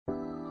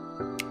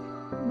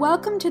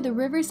Welcome to the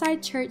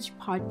Riverside Church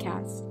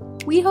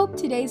podcast. We hope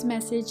today's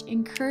message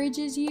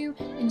encourages you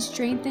and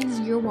strengthens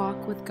your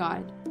walk with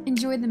God.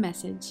 Enjoy the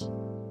message.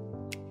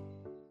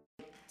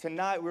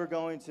 Tonight we're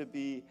going to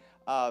be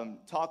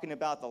talking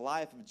about the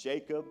life of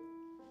Jacob.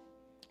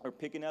 We're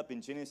picking up in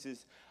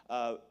Genesis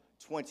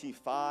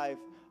 25.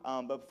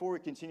 But before we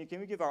continue, can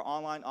we give our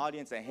online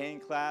audience a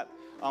hand clap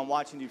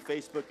watching through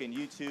Facebook and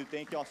YouTube?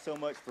 Thank y'all so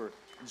much for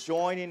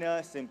joining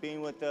us and being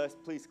with us.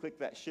 Please click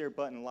that share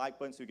button and like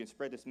button so we can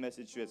spread this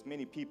message to as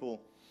many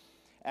people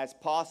as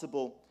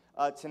possible.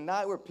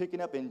 Tonight we're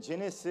picking up in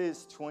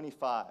Genesis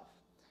 25.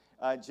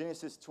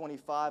 Genesis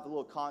 25, a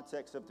little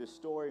context of this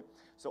story.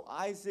 So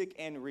Isaac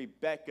and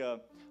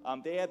Rebekah,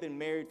 they have been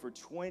married for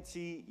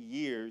 20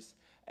 years,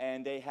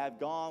 and they have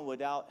gone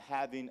without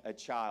having a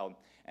child.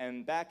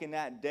 And back in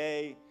that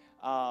day,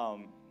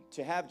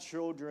 to have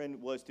children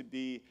was to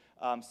be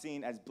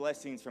seen as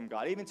blessings from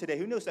God. Even today,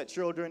 who knows that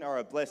children are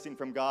a blessing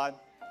from God?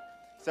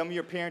 Some of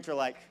your parents are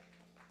like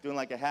doing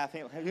like a half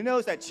hand. Who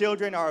knows that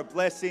children are a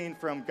blessing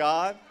from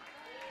God?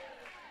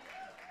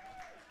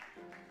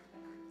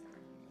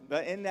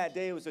 But in that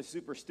day, it was a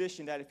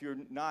superstition that if you're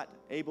not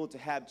able to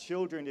have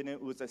children, then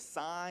it was a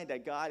sign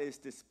that God is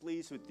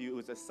displeased with you. It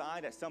was a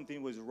sign that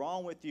something was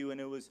wrong with you, and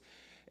it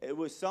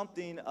was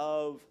something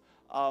of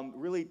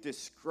really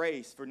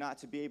disgrace for not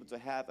to be able to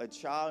have a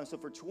child. And so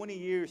for 20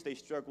 years, they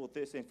struggled with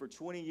this, and for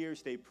 20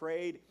 years, they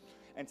prayed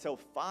until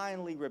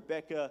finally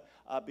Rebekah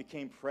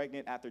became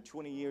pregnant after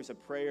 20 years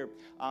of prayer.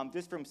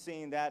 Just from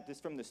seeing that,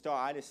 just from the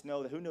start, I just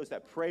know that who knows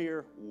that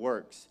prayer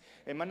works.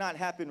 It might not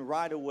happen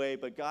right away,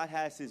 but God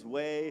has his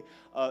way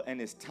and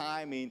his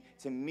timing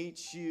to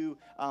meet you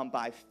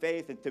by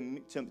faith and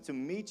to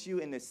meet you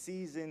in the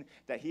season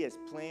that he has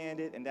planned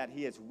it and that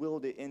he has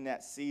willed it in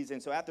that season.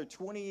 So after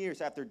 20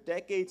 years, after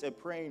decades of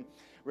praying,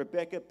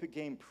 Rebekah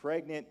became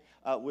pregnant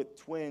with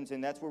twins,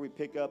 and that's where we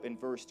pick up in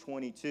verse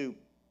 22.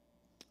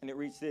 And it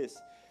reads this.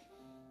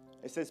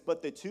 It says,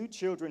 "But the two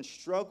children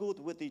struggled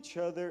with each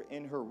other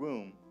in her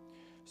womb.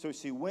 So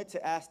she went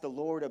to ask the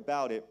Lord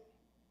about it.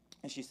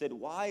 And she said,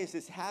 'Why is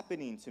this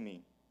happening to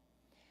me?'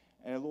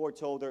 And the Lord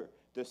told her,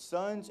 'The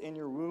sons in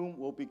your womb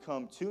will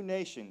become two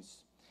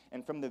nations.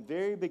 And from the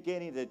very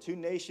beginning, the two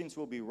nations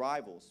will be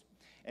rivals.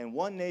 And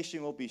one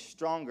nation will be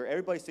stronger.'"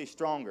 Everybody say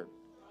stronger.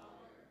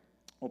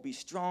 "Will be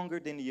stronger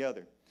than the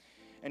other.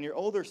 And your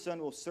older son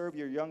will serve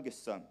your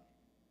youngest son.'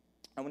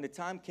 And when the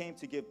time came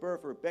to give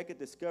birth, Rebekah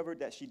discovered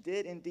that she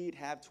did indeed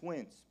have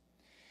twins.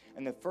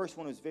 And the first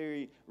one was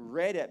very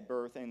red at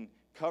birth and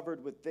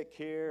covered with thick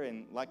hair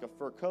and like a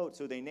fur coat.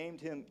 So they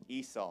named him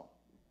Esau,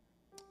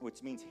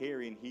 which means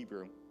hairy in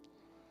Hebrew.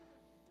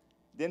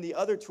 Then the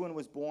other twin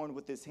was born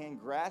with his hand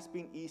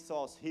grasping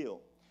Esau's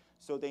heel.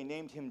 So they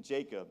named him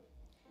Jacob.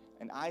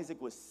 And Isaac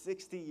was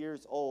 60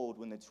 years old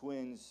when the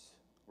twins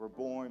were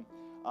born."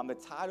 The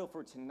title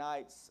for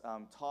tonight's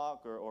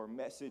talk or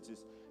message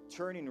is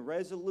Turning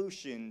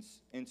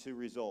Resolutions into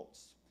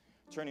Results.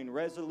 Turning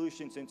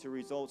resolutions into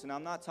results. And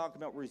I'm not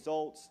talking about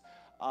results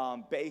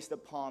based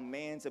upon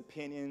man's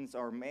opinions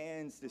or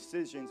man's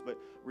decisions, but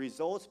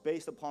results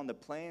based upon the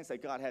plans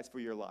that God has for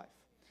your life.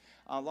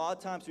 A lot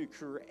of times we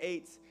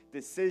create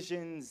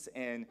decisions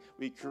and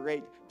we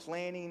create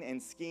planning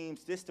and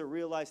schemes just to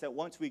realize that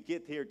once we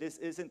get here, this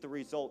isn't the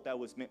result that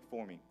was meant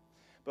for me.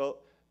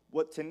 But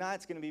what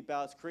tonight's going to be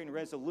about is creating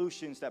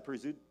resolutions that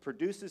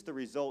produces the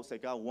results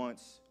that God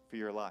wants for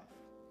your life.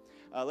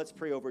 Let's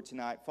pray over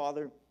tonight.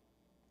 Father,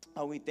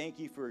 we thank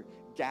you for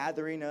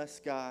gathering us,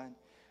 God.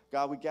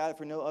 God, we gather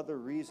for no other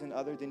reason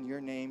other than your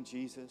name,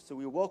 Jesus. So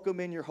we welcome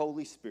in your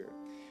Holy Spirit.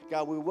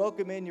 God, we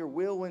welcome in your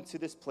will into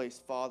this place,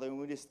 Father. And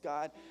we just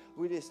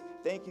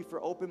thank you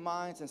for open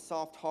minds and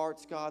soft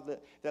hearts, God,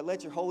 that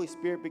let your Holy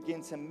Spirit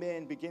begin to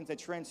mend, begin to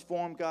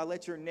transform, God.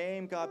 Let your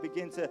name, God,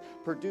 begin to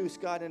produce,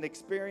 God, an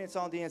experience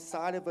on the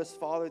inside of us,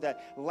 Father,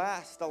 that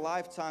lasts a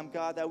lifetime,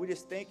 God, that we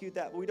just thank you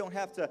that we don't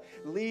have to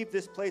leave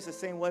this place the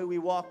same way we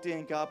walked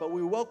in, God, but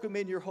we welcome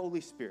in your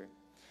Holy Spirit.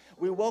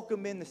 We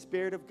welcome in the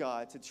Spirit of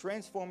God to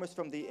transform us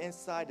from the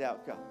inside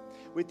out, God.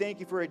 We thank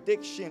you for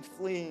addiction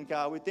fleeing,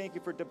 God. We thank you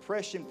for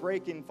depression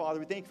breaking, Father.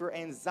 We thank you for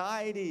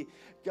anxiety,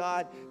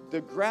 God, the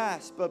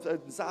grasp of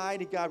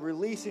anxiety, God,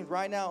 releasing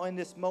right now in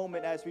this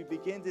moment as we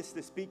begin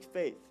to speak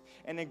faith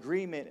and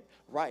agreement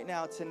right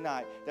now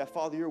tonight that,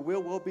 Father, your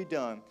will be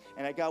done.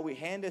 And that, God, we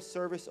hand this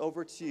service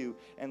over to you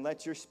and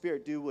let your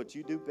Spirit do what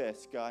you do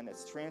best, God, and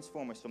that's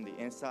transform us from the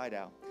inside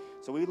out.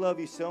 So we love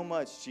you so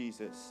much,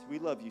 Jesus. We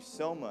love you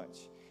so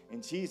much.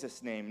 In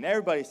Jesus' name. And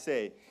everybody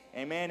say,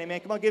 amen, amen.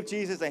 Come on, give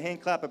Jesus a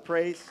hand clap of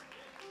praise.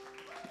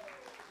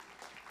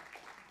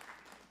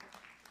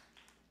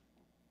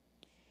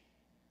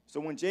 So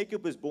when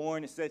Jacob was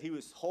born, it said he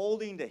was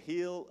holding the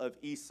heel of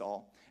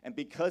Esau. And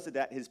because of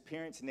that, his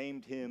parents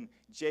named him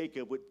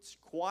Jacob, which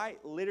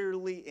quite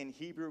literally in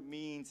Hebrew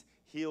means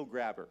heel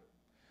grabber.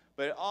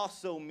 But it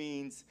also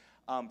means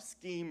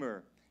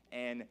schemer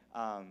and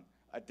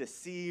a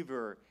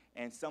deceiver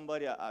and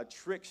somebody, a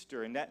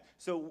trickster. And that,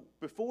 so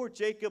before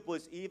Jacob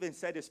was even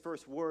said his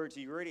first words,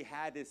 he already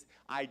had this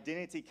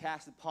identity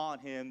cast upon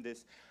him,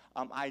 this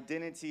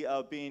identity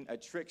of being a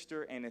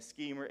trickster and a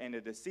schemer and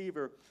a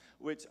deceiver,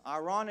 which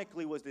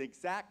ironically was the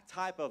exact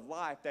type of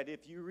life that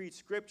if you read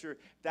Scripture,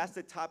 that's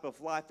the type of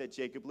life that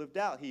Jacob lived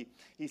out.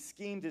 He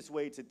schemed his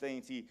way to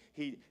things.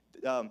 He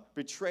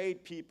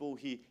betrayed people.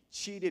 He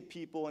cheated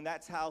people, and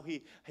that's how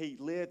he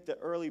lived the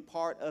early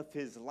part of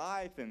his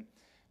life. And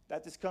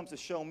that just comes to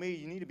show me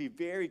you need to be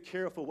very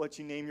careful what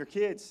you name your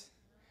kids.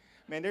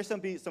 Man, there's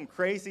some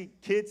crazy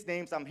kids'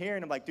 names I'm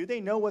hearing. I'm like, do they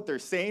know what they're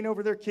saying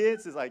over their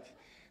kids? It's like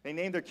they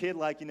name their kid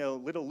like,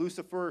 little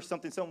Lucifer or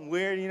something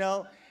weird,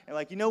 and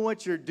like, you know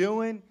what you're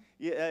doing?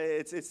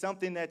 It's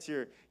something that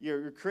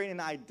you're creating an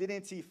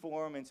identity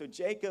for him. And so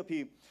Jacob,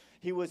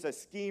 he was a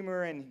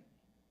schemer and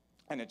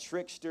a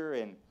trickster,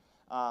 and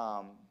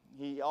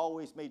he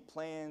always made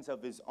plans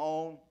of his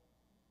own.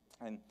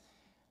 And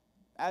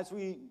as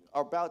we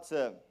are about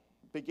to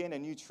begin a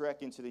new trek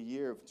into the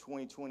year of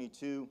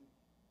 2022,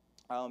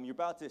 you're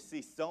about to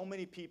see so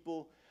many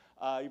people.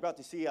 You're about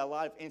to see a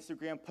lot of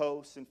Instagram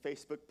posts and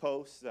Facebook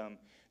posts.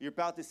 You're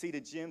about to see the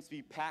gyms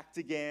be packed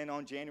again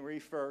on January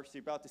 1st.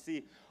 You're about to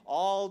see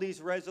all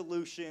these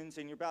resolutions,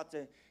 and you're about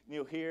to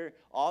hear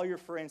all your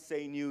friends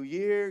say, New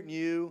Year,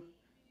 New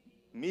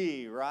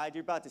Me, right?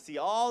 You're about to see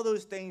all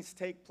those things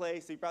take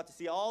place. You're about to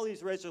see all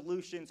these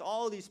resolutions,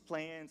 all these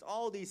plans,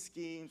 all these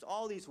schemes,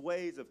 all these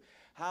ways of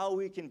how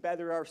we can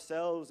better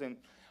ourselves, and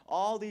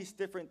all these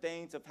different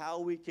things of how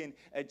we can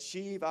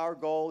achieve our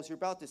goals. You're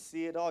about to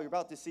see it all. You're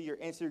about to see your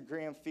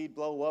Instagram feed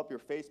blow up, your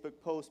Facebook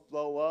post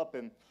blow up.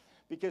 And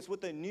because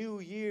with a new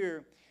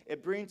year,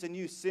 it brings a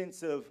new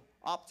sense of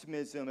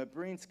optimism. It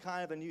brings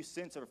kind of a new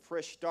sense of a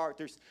fresh start.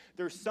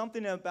 There's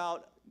something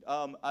about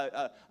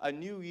a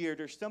new year.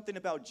 There's something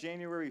about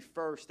January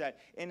 1st that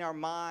in our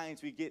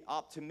minds we get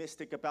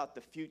optimistic about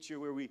the future,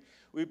 where we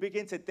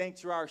begin to think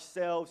to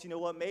ourselves, you know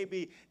what,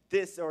 maybe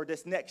this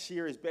next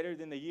year is better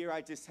than the year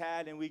I just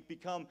had, and we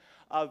become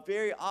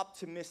very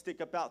optimistic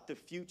about the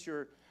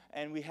future,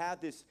 and we have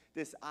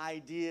this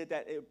idea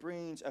that it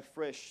brings a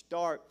fresh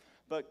start.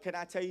 But can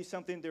I tell you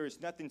something? There is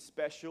nothing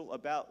special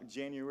about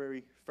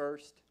January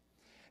 1st,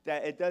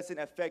 that it doesn't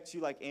affect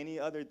you like any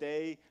other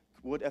day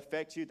would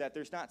affect you, that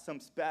there's not some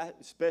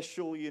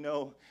special,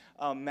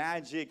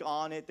 magic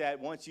on it, that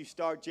once you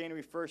start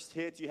January 1st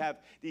hits, you have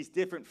these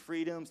different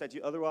freedoms that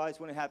you otherwise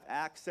wouldn't have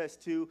access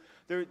to.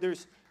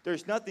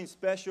 There's nothing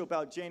special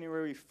about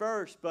January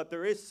 1st, but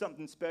there is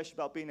something special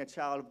about being a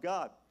child of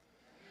God.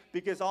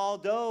 Because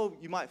although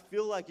you might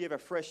feel like you have a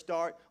fresh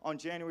start on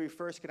January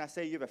 1st, can I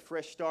say you have a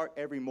fresh start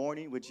every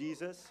morning with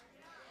Jesus?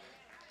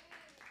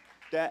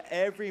 That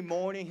every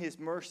morning his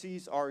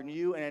mercies are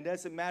new, and it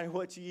doesn't matter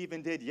what you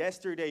even did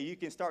yesterday. You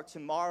can start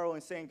tomorrow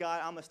and saying, God,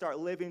 I'm going to start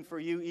living for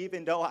you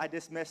even though I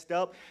just messed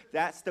up.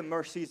 That's the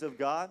mercies of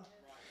God.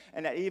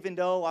 And that even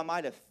though I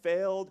might have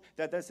failed,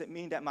 that doesn't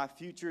mean that my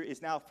future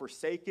is now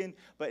forsaken.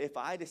 But if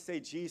I just say,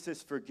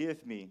 Jesus,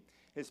 forgive me,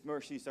 his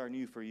mercies are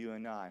new for you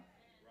and I.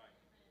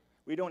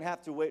 We don't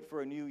have to wait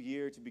for a new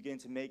year to begin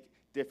to make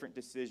different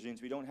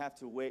decisions. We don't have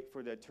to wait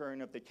for the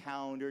turn of the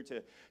calendar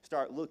to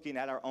start looking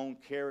at our own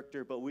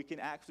character, but we can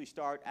actually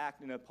start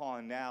acting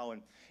upon now.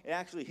 And it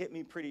actually hit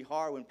me pretty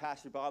hard when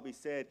Pastor Bobby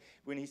said,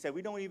 when he said,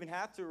 we don't even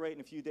have to wait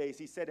in a few days.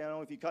 He said, I don't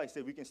know if you caught it, he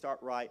said, we can start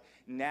right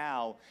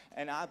now.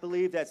 And I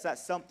believe that's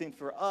something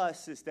for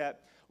us, is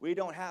that we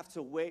don't have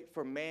to wait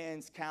for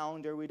man's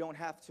calendar. We don't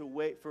have to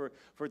wait for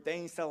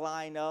things to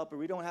line up, or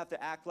we don't have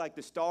to act like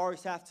the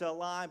stars have to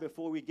align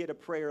before we get a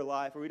prayer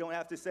life, or we don't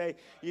have to say,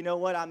 you know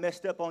what, I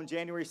messed up on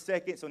January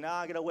 2nd, so now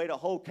I got to wait a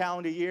whole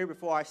calendar year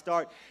before I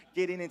start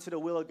getting into the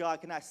will of God.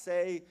 Can I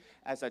say,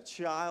 as a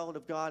child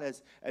of God,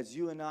 as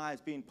you and I,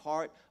 as being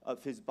part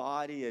of his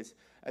body, as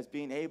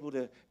being able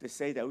to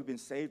say that we've been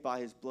saved by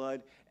his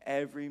blood,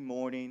 every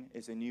morning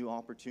is a new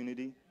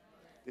opportunity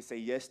to say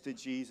yes to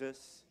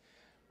Jesus.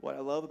 What I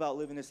love about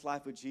living this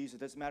life with Jesus, it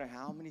doesn't matter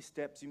how many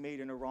steps you made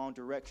in the wrong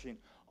direction.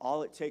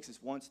 All it takes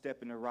is one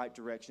step in the right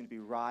direction to be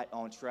right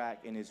on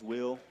track in his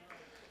will,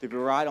 to be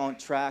right on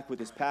track with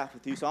his path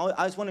with you. So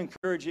I just want to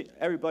encourage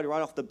everybody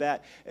right off the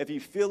bat, if you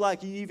feel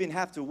like you even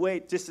have to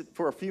wait just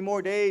for a few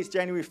more days,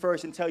 January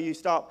 1st, until you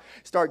start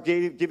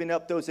giving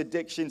up those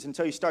addictions,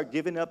 until you start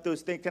giving up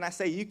those things, can I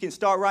say you can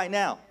start right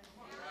now?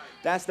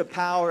 That's the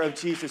power of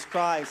Jesus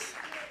Christ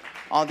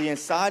on the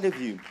inside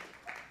of you.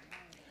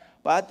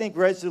 But I think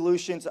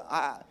resolutions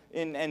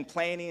and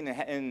planning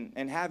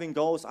and having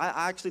goals,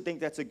 I actually think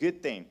that's a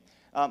good thing,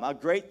 a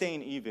great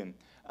thing even.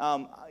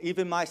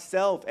 Even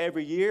myself,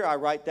 every year I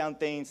write down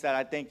things that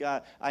I think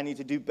I need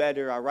to do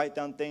better. I write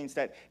down things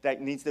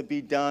that needs to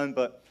be done.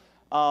 But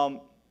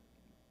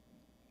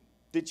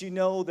did you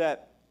know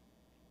that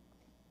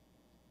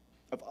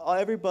of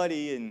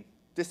everybody in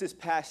this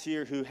past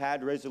year who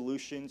had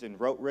resolutions and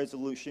wrote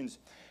resolutions,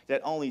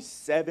 that only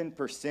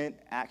 7%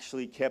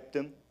 actually kept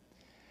them?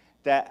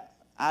 That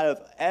out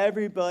of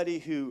everybody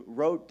who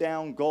wrote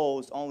down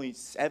goals, only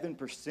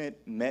 7%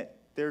 met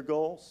their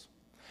goals.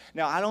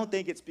 Now, I don't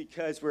think it's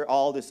because we're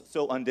all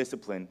so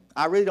undisciplined.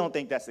 I really don't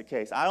think that's the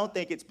case. I don't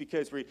think it's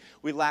because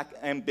we lack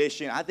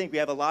ambition. I think we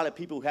have a lot of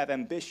people who have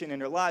ambition in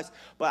their lives,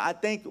 but I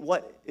think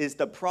what is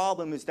the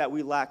problem is that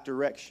we lack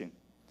direction.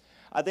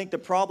 I think the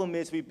problem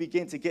is we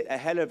begin to get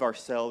ahead of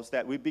ourselves,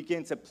 that we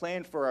begin to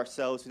plan for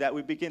ourselves, that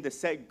we begin to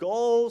set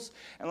goals,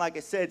 and like I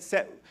said,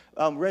 set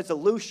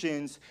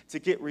resolutions to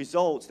get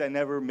results that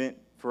never meant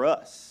for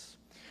us.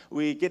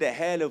 We get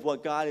ahead of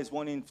what God is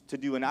wanting to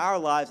do in our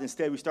lives.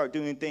 Instead, we start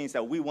doing things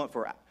that we want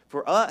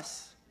for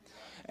us.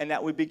 And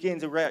that we begin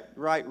to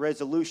write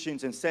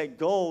resolutions and set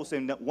goals.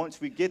 And that once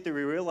we get there,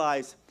 we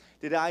realize,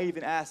 did I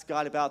even ask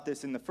God about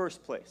this in the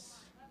first place?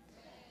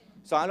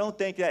 So I don't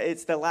think that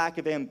it's the lack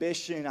of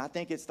ambition. I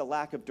think it's the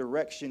lack of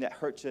direction that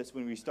hurts us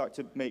when we start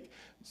to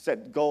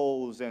set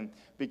goals and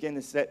begin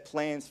to set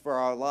plans for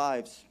our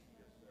lives.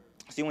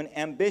 See, when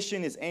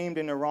ambition is aimed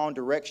in the wrong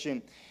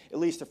direction, it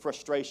leads to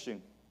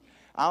frustration.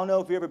 I don't know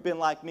if you've ever been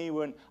like me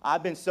when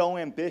I've been so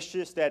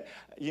ambitious that,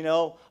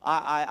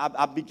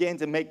 I began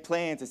to make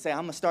plans and say, I'm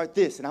going to start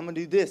this, and I'm going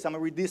to do this. I'm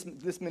going to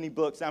read this many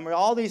books. I'm going to do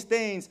all these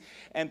things.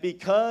 And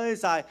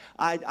because I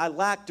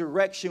lack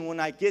direction when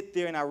I get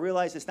there and I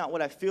realize it's not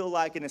what I feel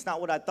like and it's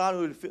not what I thought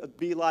it would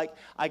be like,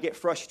 I get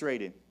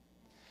frustrated.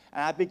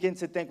 And I begin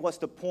to think, what's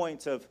the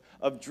point of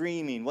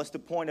dreaming? What's the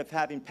point of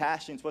having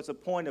passions? What's the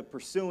point of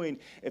pursuing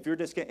if you're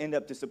just going to end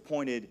up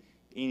disappointed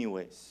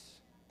anyways?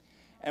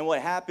 And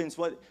what happens,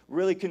 what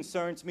really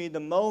concerns me the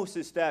most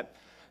is that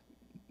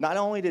not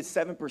only did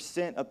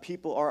 7% of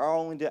people are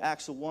only the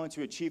actual ones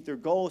who achieve their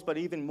goals, but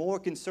even more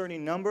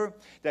concerning number,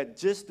 that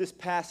just this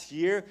past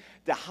year,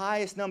 the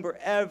highest number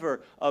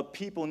ever of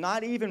people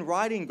not even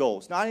writing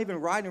goals, not even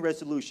writing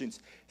resolutions,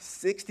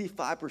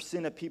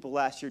 65% of people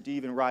last year didn't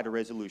even write a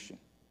resolution.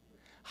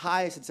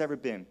 Highest it's ever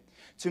been.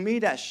 To me,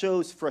 that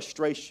shows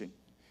frustration.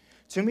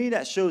 To me,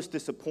 that shows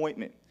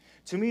disappointment.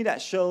 To me,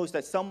 that shows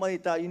that somebody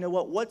thought,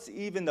 what's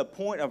even the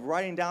point of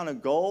writing down a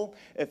goal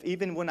if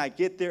even when I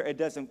get there, it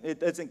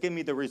doesn't give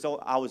me the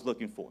result I was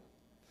looking for?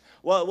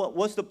 Well,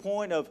 what's the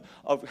point of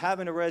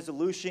having a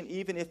resolution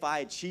even if I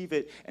achieve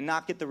it and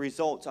not get the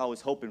results I was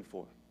hoping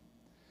for?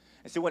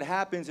 And so what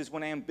happens is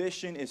when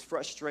ambition is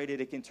frustrated,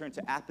 it can turn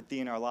to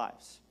apathy in our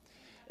lives.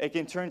 It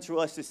can turn to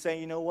us to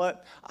say,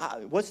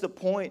 what's the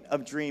point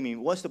of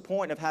dreaming? What's the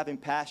point of having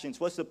passions?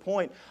 What's the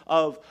point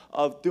of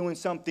doing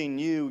something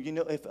new?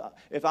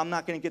 If I'm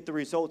not going to get the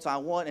results I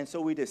want. And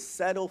so we just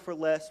settle for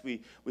less.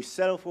 We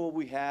settle for what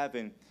we have,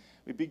 and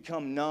we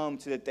become numb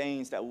to the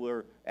things that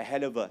were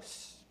ahead of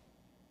us.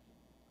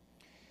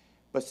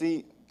 But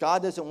see,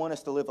 God doesn't want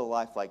us to live a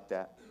life like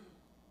that.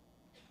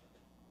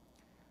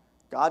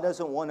 God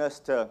doesn't want us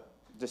to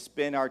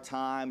spend our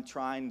time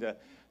trying to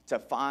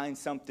find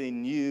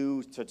something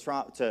new,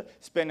 to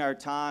spend our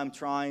time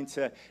trying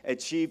to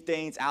achieve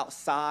things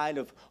outside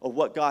of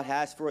what God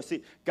has for us.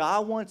 See,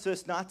 God wants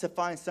us not to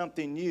find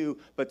something new,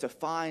 but to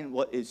find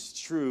what is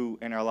true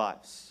in our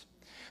lives.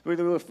 The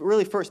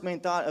really first main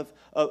thought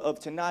of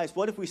tonight is,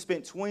 what if we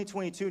spent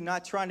 2022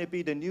 not trying to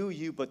be the new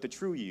you, but the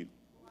true you?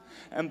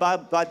 And by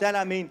that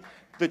I mean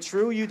the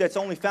true you that's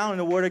only found in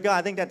the Word of God.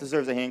 I think that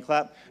deserves a hand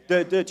clap.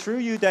 The true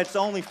you that's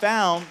only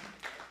found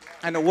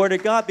and the Word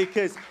of God,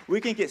 because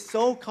we can get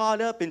so caught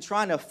up in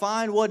trying to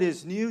find what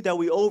is new that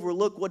we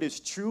overlook what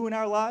is true in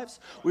our lives.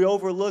 We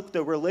overlook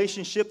the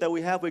relationship that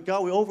we have with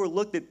God. We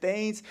overlook the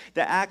things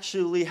that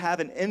actually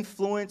have an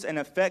influence and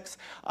affects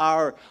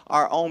our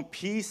own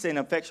peace and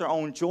affects our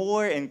own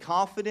joy and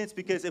confidence.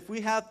 Because if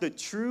we have the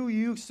true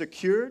you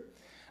secured,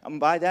 and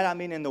by that I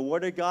mean in the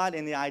Word of God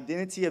and the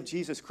identity of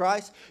Jesus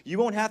Christ, you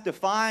won't have to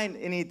find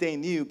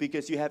anything new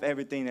because you have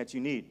everything that you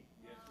need.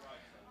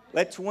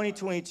 Let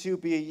 2022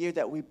 be a year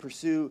that we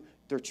pursue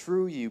the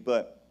true you,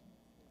 but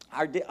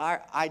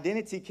our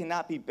identity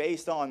cannot be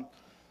based on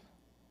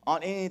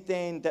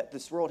anything that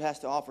this world has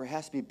to offer. It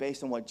has to be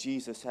based on what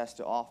Jesus has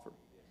to offer.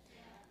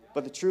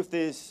 But the truth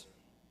is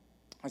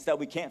that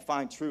we can't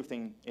find truth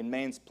in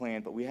man's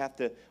plan, but we have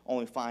to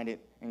only find it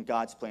in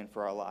God's plan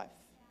for our life.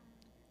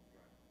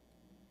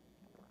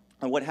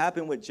 And what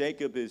happened with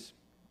Jacob is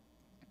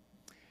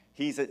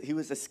he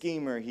was a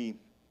schemer,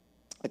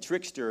 a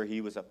trickster,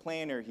 he was a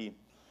planner,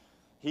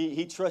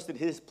 He trusted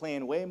his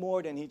plan way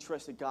more than he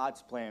trusted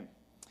God's plan.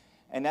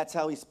 And that's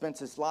how he spent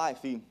his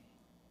life. In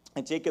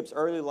Jacob's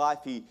early life,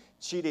 he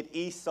cheated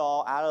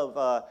Esau out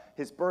of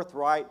his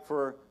birthright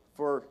for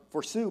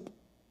soup.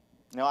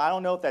 Now, I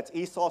don't know if that's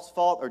Esau's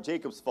fault or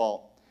Jacob's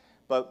fault,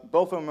 but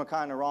both of them are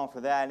kind of wrong for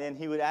that.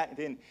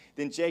 And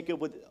then Jacob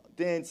would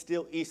then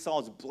steal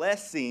Esau's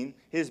blessing,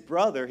 his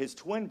brother, his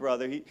twin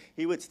brother.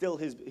 He would steal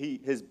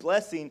his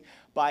blessing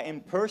by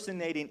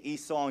impersonating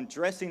Esau and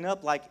dressing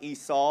up like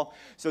Esau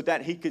so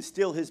that he could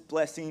steal his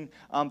blessing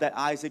that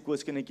Isaac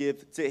was going to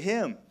give to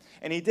him.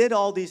 And he did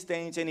all these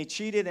things, and he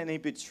cheated and he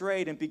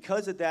betrayed. And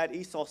because of that,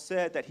 Esau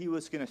said that he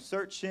was going to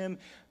search him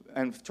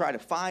and try to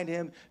find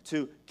him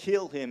to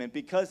kill him. And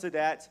because of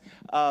that,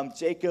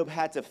 Jacob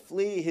had to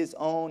flee his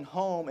own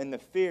home in the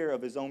fear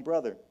of his own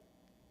brother.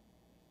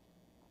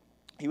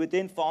 He would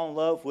then fall in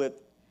love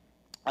with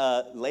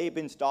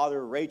Laban's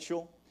daughter,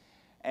 Rachel.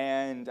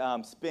 and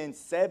spend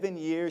 7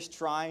 years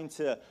trying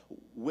to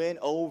win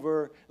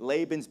over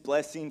Laban's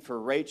blessing for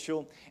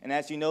Rachel. And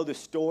as you know the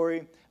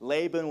story,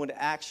 Laban would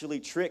actually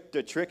trick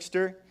the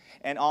trickster.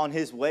 And on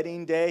his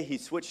wedding day, he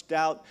switched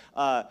out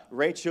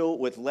Rachel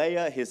with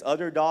Leah, his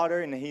other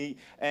daughter,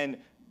 and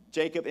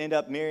Jacob ended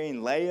up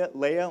marrying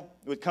Leah.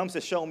 It comes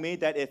to show me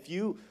that if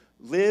you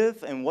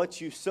live and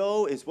what you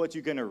sow is what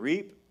you're going to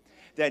reap.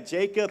 That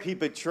Jacob, he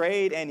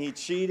betrayed and he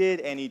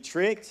cheated and he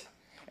tricked.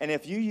 And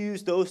if you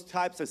use those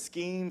types of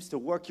schemes to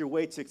work your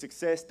way to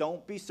success,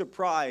 don't be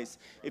surprised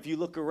if you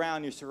look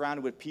around, you're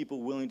surrounded with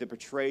people willing to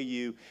betray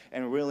you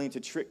and willing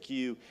to trick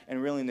you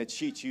and willing to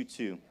cheat you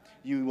too.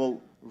 You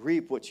will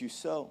reap what you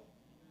sow.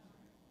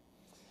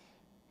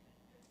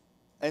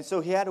 And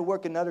so he had to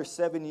work another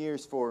 7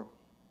 years for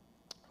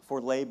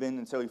Laban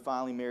until he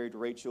finally married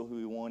Rachel, who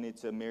he wanted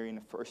to marry in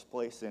the first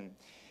place. And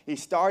he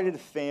started a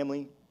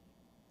family,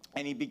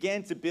 and he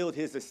began to build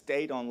his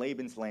estate on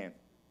Laban's land.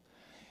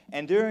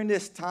 And during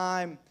this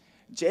time,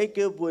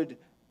 Jacob would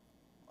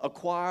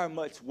acquire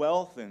much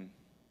wealth and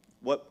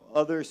what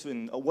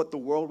the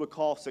world would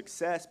call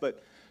success.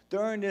 But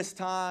during this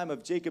time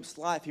of Jacob's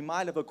life, he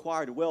might have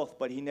acquired wealth,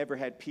 but he never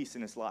had peace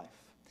in his life.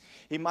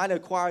 He might have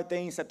acquired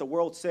things that the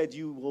world said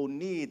you will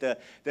need,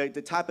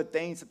 the type of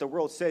things that the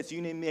world says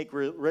you need to make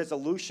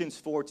resolutions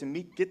for to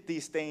get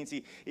these things.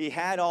 He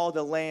had all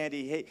the land,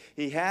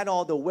 he had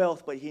all the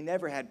wealth, but he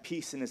never had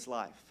peace in his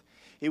life.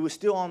 He was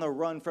still on the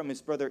run from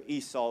his brother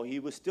Esau. He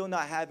was still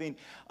not having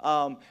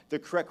the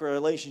correct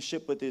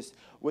relationship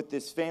with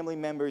his family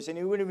members. And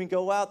he wouldn't even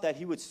go out that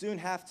he would soon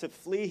have to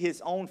flee his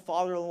own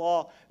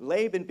father-in-law,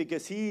 Laban,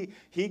 because he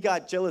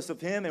got jealous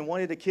of him and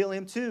wanted to kill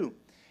him too.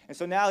 And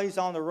so now he's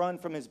on the run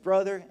from his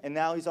brother, and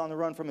now he's on the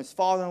run from his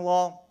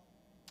father-in-law.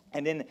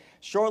 And then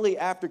shortly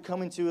after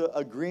coming to an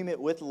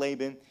agreement with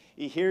Laban,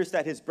 he hears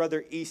that his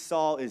brother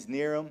Esau is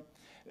near him.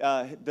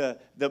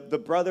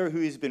 The brother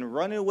who has been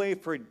running away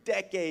for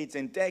decades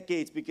and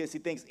decades because he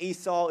thinks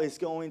Esau is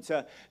going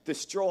to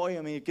destroy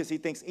him, because he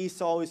thinks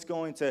Esau is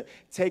going to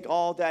take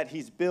all that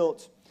he's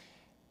built.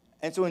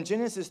 And so in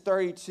Genesis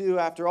 32,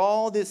 after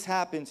all this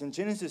happens, in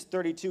Genesis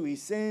 32,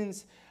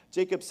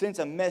 Jacob sends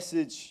a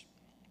message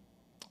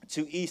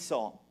to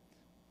Esau.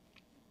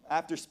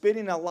 After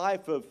spending a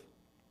life of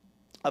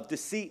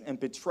deceit and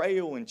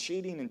betrayal and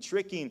cheating and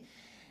tricking,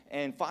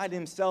 and find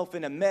himself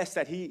in a mess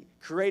that he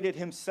created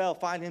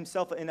himself, find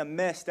himself in a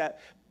mess that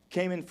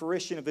came in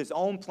fruition of his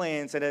own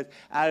plans and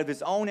out of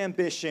his own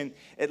ambition,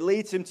 it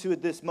leads him to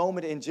this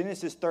moment in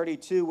Genesis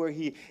 32 where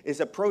he is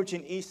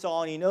approaching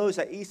Esau, and he knows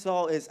that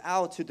Esau is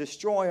out to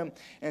destroy him,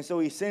 and so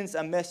he sends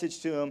a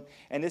message to him,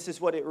 and this is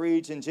what it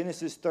reads in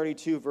Genesis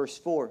 32, verse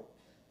 4.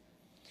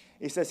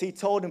 He says, he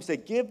told him,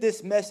 give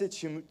this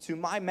message to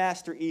my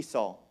master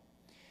Esau.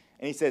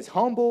 And he says,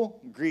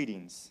 humble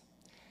greetings.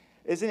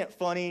 Isn't it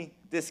funny,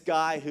 this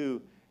guy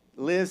who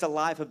lives a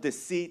life of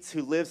deceit,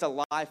 who lives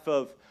a life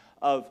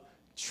of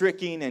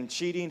tricking and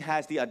cheating,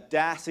 has the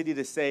audacity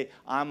to say,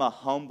 I'm a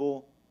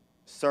humble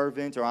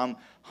servant, or I'm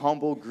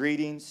humble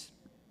greetings.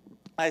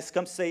 As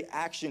come to say,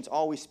 actions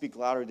always speak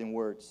louder than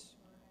words.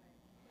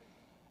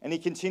 And he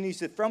continues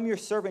to, from your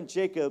servant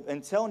Jacob,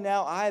 until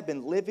now I have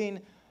been living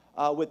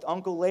with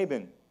Uncle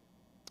Laban,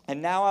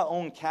 and now I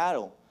own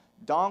cattle,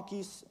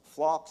 donkeys,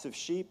 flocks of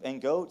sheep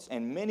and goats,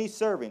 and many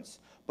servants,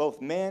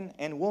 both men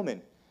and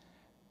women.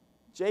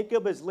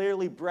 Jacob is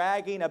literally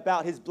bragging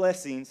about his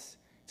blessings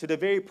to the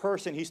very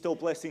person he stole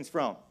blessings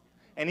from.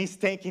 And he's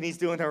thinking he's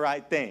doing the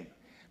right thing.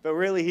 But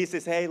really he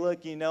says, hey, look,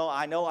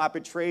 I know I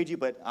betrayed you,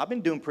 but I've been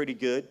doing pretty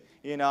good.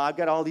 I've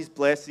got all these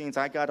blessings.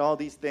 I got all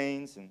these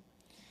things. And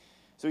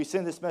so he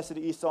sent this message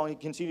to Esau, and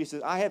he continues, he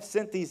says, I have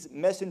sent these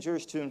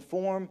messengers to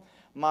inform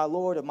my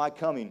Lord of my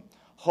coming,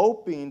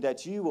 hoping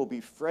that you will be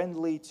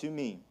friendly to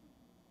me.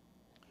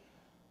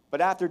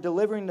 But after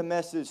delivering the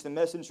message, the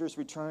messengers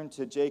returned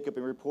to Jacob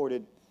and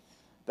reported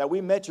that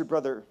we met your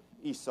brother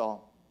Esau,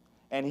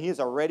 and he is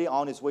already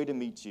on his way to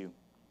meet you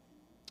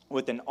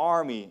with an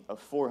army of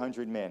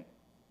 400 men.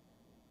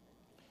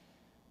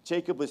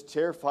 Jacob was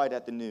terrified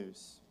at the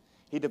news.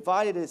 He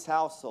divided his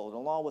household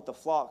along with the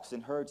flocks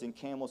and herds and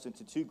camels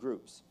into two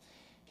groups.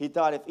 He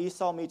thought if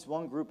Esau meets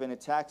one group and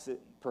attacks it,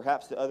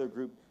 perhaps the other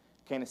group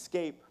can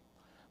escape.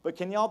 But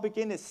can y'all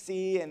begin to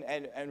see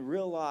and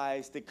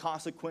realize the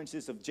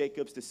consequences of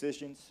Jacob's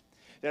decisions?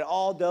 That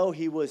although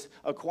he was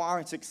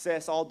acquiring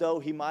success, although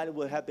he might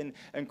have been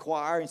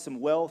acquiring some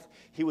wealth,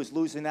 he was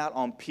losing out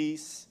on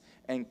peace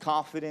and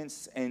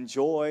confidence and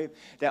joy.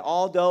 That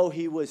although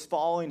he was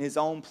following his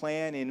own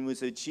plan and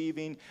was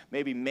achieving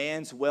maybe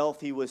man's wealth,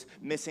 he was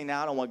missing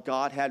out on what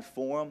God had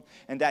for him.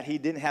 And that he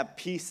didn't have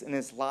peace in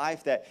his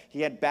life, that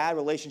he had bad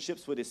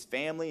relationships with his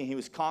family, and he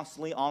was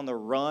constantly on the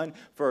run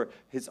for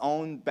his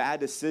own bad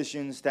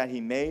decisions that he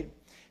made.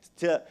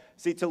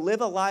 To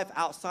live a life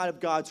outside of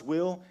God's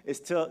will is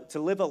to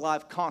live a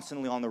life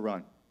constantly on the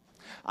run.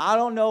 I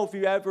don't know if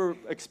you ever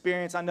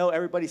experienced, I know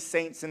everybody's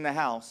saints in the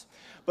house,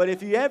 but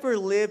if you ever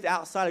lived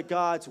outside of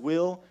God's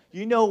will,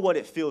 you know what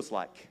it feels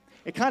like.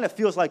 It kind of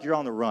feels like you're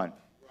on the run.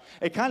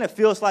 It kind of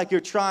feels like you're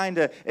trying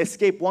to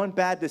escape one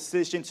bad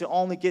decision to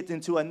only get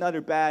into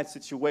another bad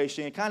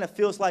situation. It kind of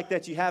feels like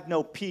that you have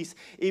no peace,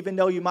 even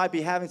though you might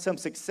be having some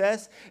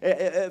success.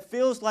 It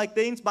feels like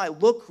things might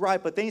look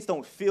right, but things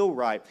don't feel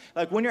right.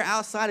 Like when you're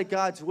outside of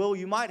God's will,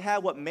 you might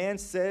have what man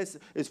says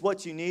is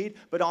what you need,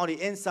 but on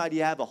the inside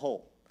you have a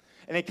hole.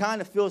 And it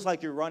kind of feels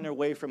like you're running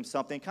away from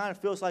something. It kind of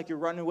feels like you're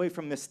running away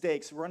from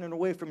mistakes, running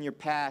away from your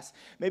past,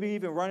 maybe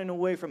even running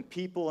away from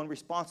people and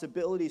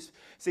responsibilities.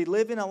 See,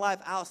 living a life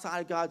outside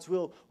of God's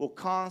will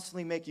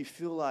constantly make you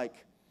feel like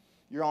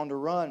you're on the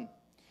run.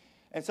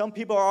 And some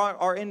people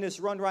are in this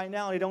run right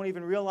now and they don't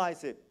even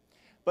realize it.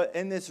 But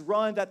in this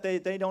run that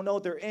they don't know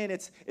they're in,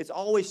 it's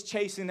always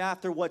chasing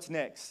after what's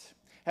next.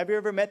 Have you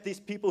ever met these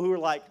people who are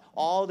like,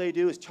 all they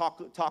do is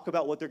talk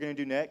about what they're going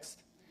to do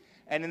next?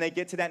 And then they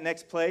get to that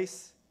next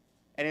place,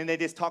 and then they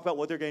just talk about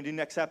what they're going to do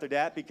next after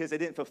that because they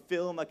didn't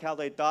fulfill them like how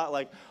they thought.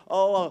 Like,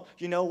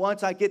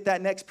 once I get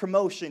that next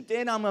promotion,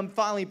 then I'm going to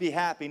finally be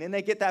happy. And then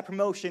they get that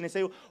promotion and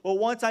say, well,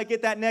 once I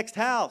get that next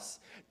house,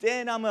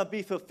 then I'm going to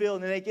be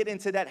fulfilled. And they get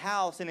into that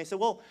house and they say,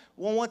 well,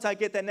 once I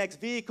get that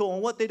next vehicle.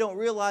 And what they don't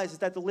realize is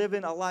that they're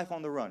living a life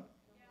on the run.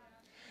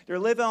 They're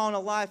living on a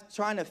life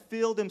trying to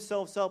fill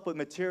themselves up with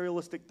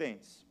materialistic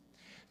things,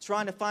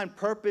 trying to find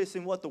purpose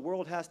in what the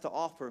world has to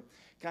offer.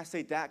 Can I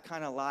say that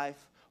kind of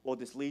life will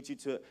just lead you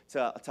to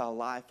a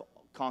life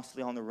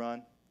constantly on the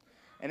run?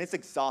 And it's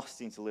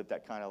exhausting to live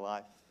that kind of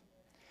life.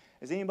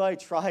 Has anybody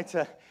tried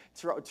to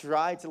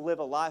live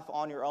a life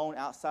on your own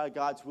outside of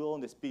God's will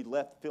and just be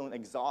left feeling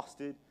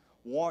exhausted,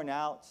 worn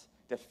out,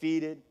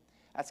 defeated?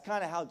 That's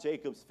kind of how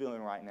Jacob's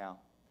feeling right now.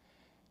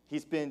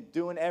 He's been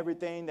doing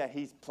everything that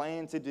he's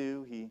planned to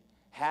do. He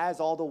has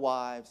all the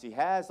wives, he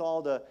has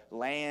all the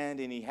land,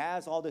 and he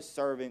has all the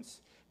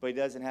servants, but he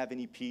doesn't have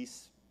any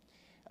peace.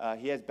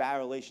 He has bad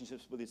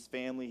relationships with his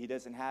family. He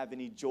doesn't have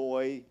any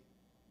joy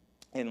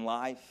in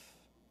life.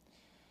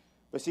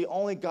 But see,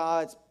 only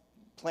God's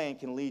plan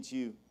can lead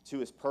you to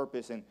his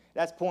purpose. And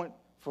that's point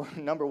for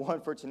number one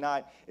for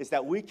tonight, is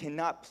that we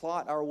cannot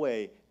plot our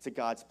way to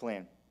God's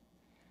plan.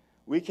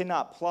 We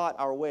cannot plot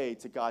our way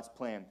to God's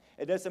plan.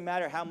 It doesn't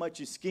matter how much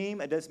you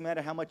scheme. It doesn't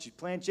matter how much you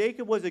plan.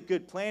 Jacob was a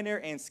good planner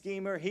and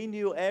schemer. He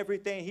knew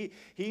everything.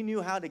 He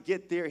knew how to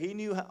get there. He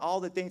knew all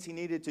the things he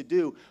needed to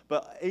do.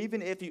 But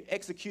even if you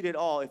execute it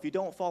all, if you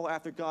don't follow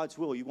after God's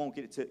will, you won't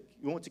get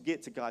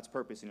to God's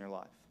purpose in your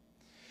life.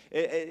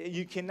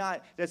 You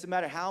cannot. It doesn't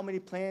matter how many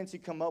plans you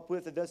come up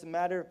with. It doesn't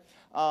matter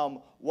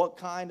what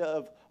kind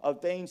of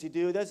things you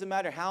do. It doesn't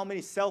matter how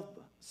many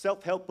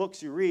self-help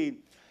books you read.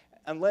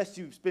 Unless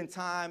you spend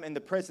time in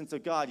the presence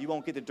of God, you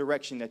won't get the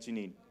direction that you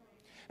need.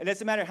 It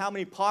doesn't matter how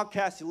many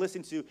podcasts you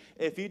listen to.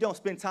 If you don't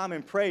spend time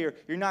in prayer,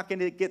 you're not going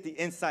to get the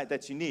insight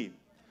that you need.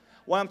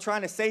 What I'm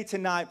trying to say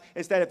tonight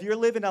is that if you're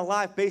living a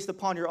life based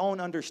upon your own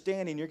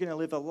understanding, you're going to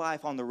live a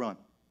life on the run.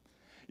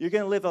 You're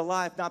going to live a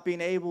life not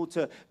being able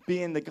to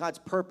be in God's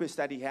purpose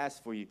that he has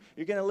for you.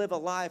 You're going to live a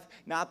life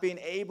not being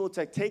able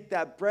to take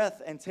that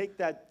breath and take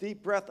that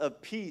deep breath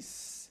of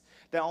peace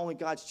that only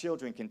God's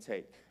children can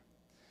take.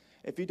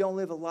 If you don't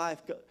live a life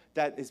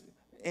that is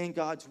in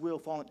God's will,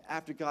 following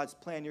after God's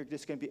plan, you're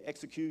just going to be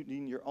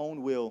executing your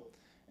own will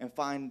and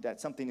find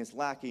that something is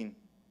lacking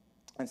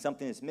and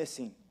something is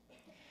missing.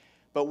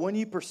 But when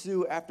you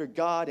pursue after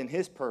God and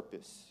his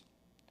purpose,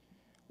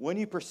 when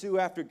you pursue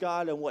after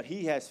God and what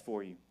he has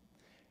for you,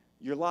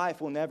 your life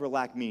will never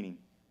lack meaning.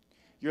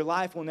 Your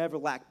life will never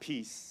lack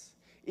peace.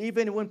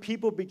 Even when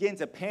people begin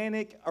to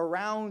panic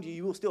around you,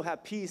 you will still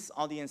have peace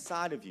on the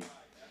inside of you.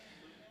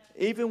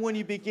 Even when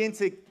you begin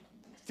to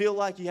feel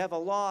like you have a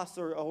loss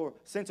or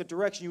sense of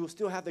direction, you will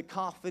still have the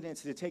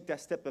confidence to take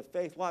that step of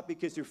faith. Why?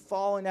 Because you're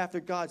following after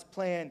God's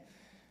plan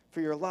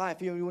for your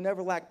life. You will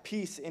never lack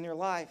peace in your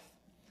life.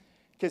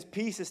 Because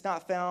peace is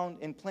not found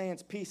in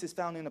plans. Peace is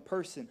found in a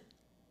person.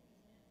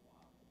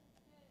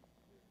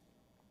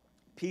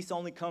 Peace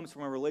only comes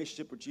from a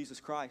relationship with Jesus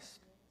Christ.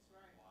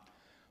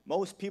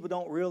 Most people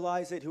don't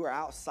realize it who are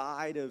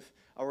outside of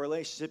a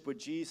relationship with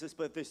Jesus,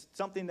 but if there's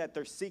something that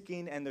they're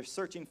seeking and they're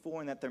searching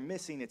for and that they're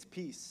missing, it's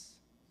peace.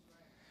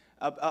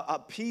 A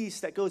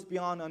peace that goes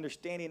beyond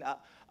understanding,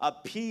 a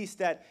peace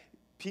that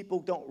people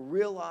don't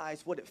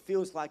realize what it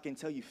feels like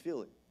until you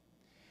feel it.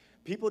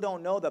 People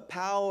don't know the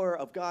power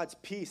of God's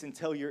peace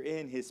until you're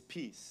in his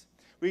peace.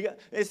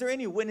 Is there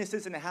any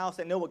witnesses in the house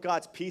that know what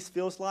God's peace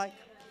feels like?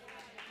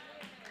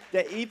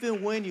 That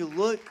even when you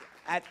look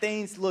at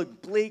things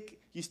look bleak,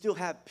 you still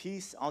have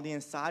peace on the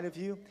inside of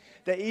you.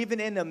 That even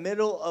in the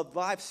middle of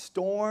life's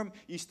storm,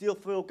 you still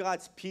feel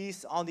God's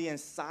peace on the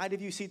inside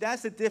of you. See,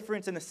 that's the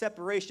difference and the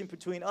separation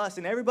between us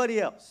and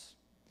everybody else.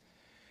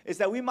 Is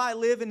that we might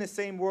live in the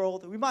same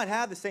world, we might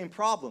have the same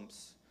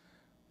problems,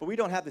 but we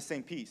don't have the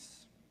same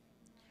peace.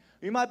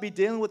 We might be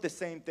dealing with the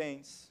same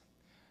things,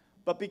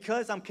 but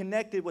because I'm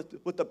connected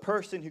with the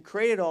person who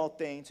created all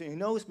things and who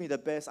knows me the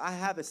best, I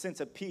have a sense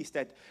of peace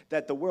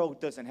that the world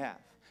doesn't have.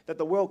 That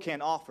the world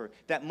can't offer,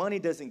 that money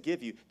doesn't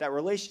give you, that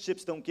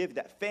relationships don't give you,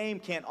 that fame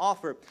can't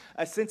offer,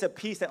 a sense of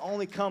peace that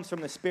only comes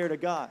from the Spirit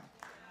of God.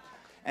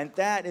 And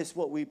that is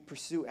what we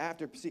pursue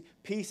after. See,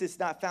 peace is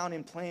not found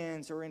in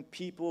plans or in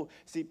people.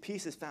 See,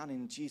 peace is found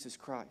in Jesus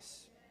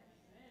Christ.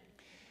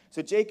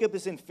 So Jacob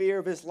is in fear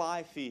of his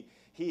life.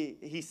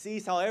 He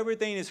sees how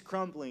everything is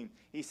crumbling.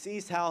 He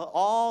sees how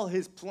all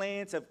his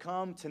plans have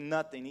come to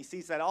nothing. He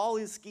sees that all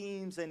his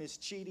schemes and his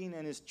cheating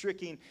and his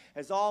tricking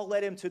has all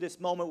led him to this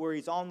moment where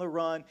he's on the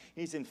run.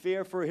 He's in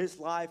fear for his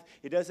life.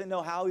 He doesn't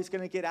know how he's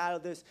going to get out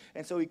of this.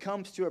 And so he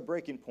comes to a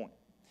breaking point.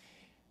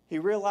 He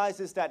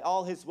realizes that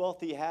all his wealth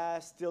he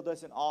has still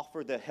doesn't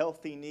offer the health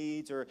he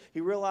needs, or he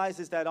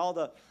realizes that all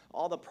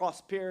the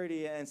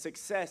prosperity and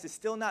success is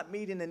still not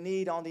meeting the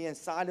need on the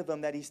inside of him,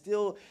 that he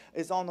still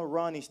is on the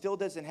run. He still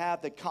doesn't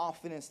have the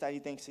confidence that he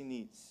thinks he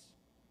needs.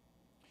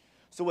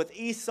 So with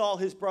Esau,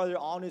 his brother,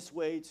 on his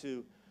way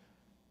to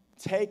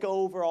take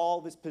over all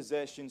of his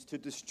possessions, to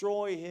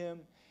destroy him,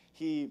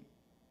 he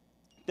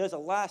does a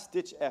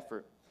last-ditch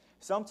effort.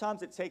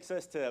 Sometimes it takes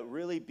us to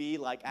really be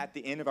like at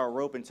the end of our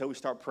rope until we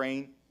start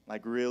praying.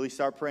 Like really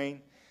start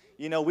praying.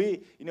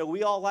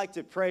 We all like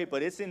to pray,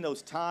 but it's in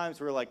those times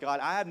where we're like,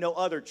 God, I have no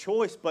other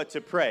choice but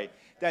to pray.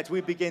 That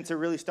we begin to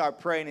really start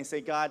praying and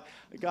say, God,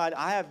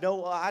 I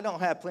don't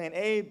have plan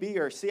A, B,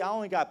 or C. I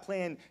only got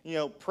plan,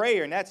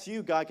 prayer, and that's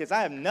you, God, because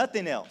I have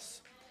nothing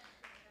else.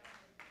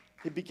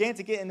 He began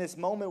to get in this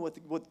moment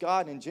with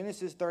God in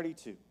Genesis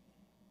 32,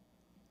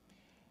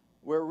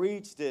 where it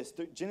reads this,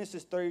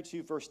 Genesis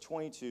 32, verse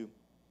 22.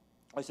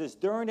 It says,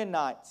 during the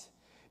night,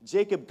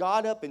 Jacob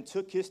got up and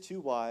took his 2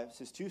 wives,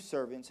 his 2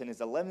 servants, and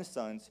his 11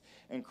 sons,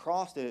 and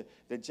crossed the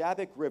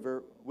Jabbok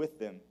River with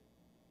them.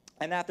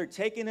 And after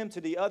taking them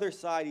to the other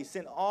side, he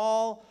sent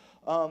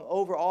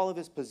over all of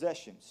his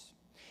possessions.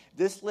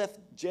 This left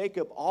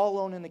Jacob all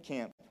alone in the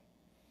camp.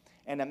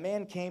 And a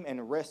man came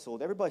and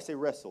wrestled. Everybody say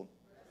wrestled.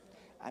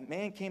 A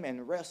man came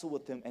and wrestled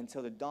with him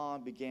until the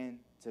dawn began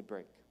to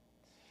break.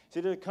 See,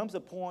 there comes a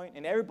point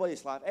in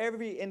everybody's life,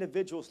 every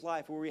individual's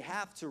life, where we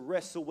have to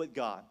wrestle with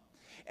God.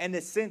 And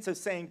the sense of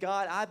saying,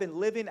 God, I've been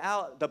living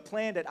out the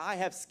plan that I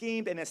have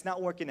schemed, and it's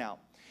not working out.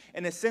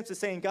 In the sense of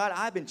saying, God,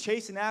 I've been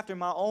chasing after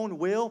my own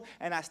will,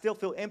 and I still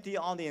feel empty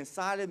on the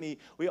inside of me.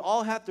 We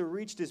all have to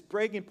reach this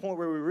breaking point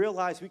where we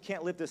realize we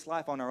can't live this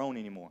life on our own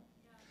anymore.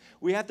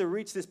 We have to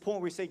reach this point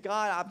where we say,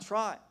 God, I've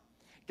tried.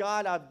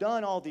 God, I've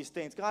done all these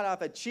things. God,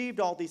 I've achieved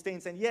all these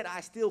things, and yet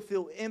I still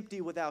feel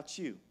empty without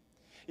you.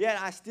 Yet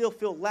I still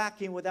feel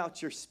lacking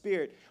without your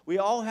spirit. We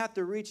all have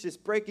to reach this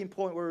breaking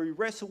point where we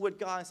wrestle with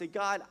God and say,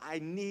 God, I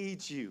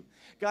need you.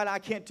 God, I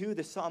can't do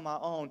this on my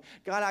own.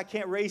 God, I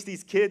can't raise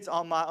these kids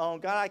on my own.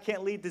 God, I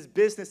can't lead this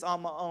business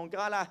on my own.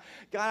 God,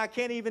 I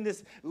can't even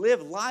just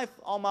live life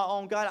on my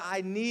own. God,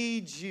 I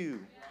need you.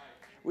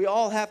 We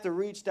all have to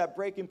reach that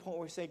breaking point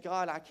where we say,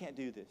 God, I can't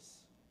do this.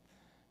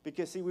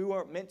 Because, see, we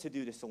weren't meant to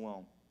do this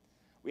alone.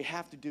 We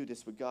have to do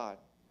this with God.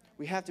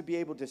 We have to be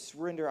able to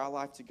surrender our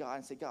life to God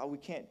and say, God,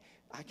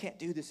 I can't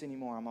do this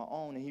anymore on my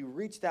own. And he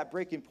reached that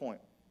breaking point.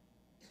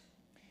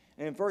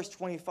 And in verse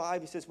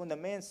 25, he says, when the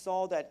man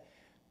saw that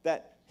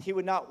he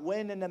would not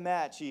win in the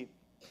match, he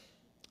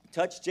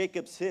touched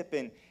Jacob's hip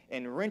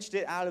and wrenched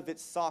it out of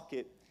its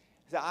socket.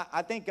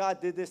 I think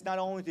God did this not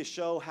only to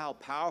show how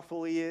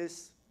powerful he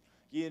is,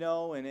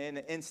 and in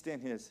an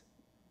instant his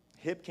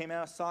hip came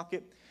out of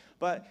socket,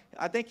 but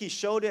I think he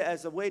showed it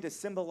as a way to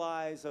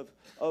symbolize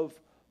of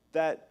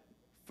that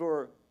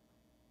for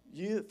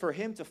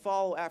him to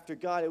follow after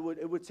God,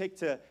 it would take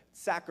to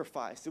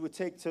sacrifice. It would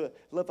take to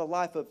live a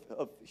life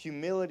of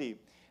humility.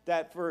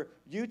 That for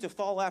you to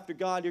follow after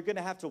God, you're going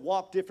to have to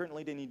walk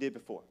differently than you did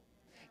before.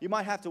 You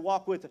might have to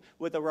walk with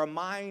a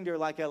reminder,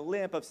 like a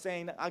limp of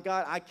saying,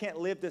 God, I can't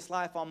live this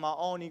life on my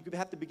own. You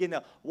have to begin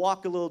to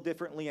walk a little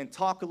differently and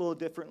talk a little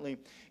differently.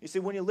 You see,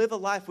 when you live a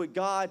life with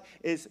God,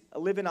 is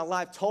living a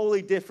life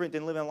totally different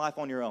than living a life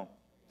on your own.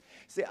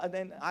 See,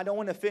 then I don't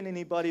want to offend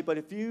anybody, but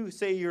if you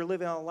say you're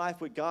living a life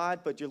with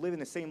God, but you're living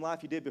the same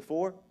life you did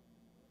before,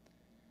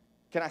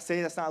 can I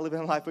say that's not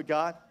living a life with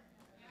God?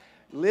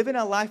 Living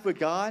a life with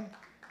God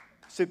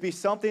should be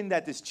something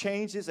that just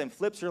changes and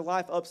flips your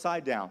life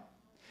upside down.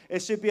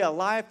 It should be a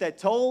life that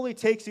totally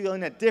takes you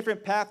in a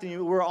different path than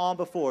you were on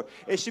before.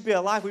 It should be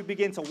a life we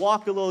begin to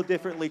walk a little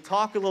differently,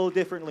 talk a little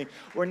differently,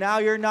 where now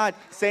you're not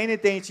saying the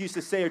things you used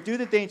to say or do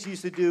the things you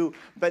used to do,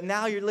 but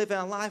now you're living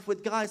a life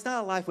with God. It's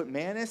not a life with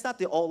man. It's not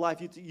the old life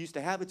you used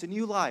to have. It's a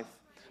new life,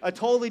 a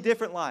totally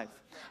different life,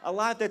 a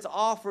life that's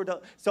offered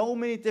so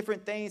many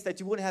different things that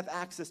you wouldn't have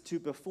access to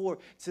before.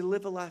 To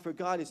live a life with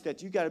God is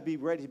that you got to be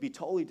ready to be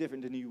totally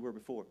different than you were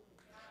before,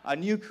 a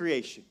new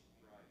creation.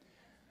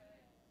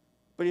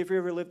 But if you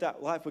ever lived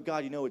that life with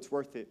God, you know it's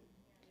worth it.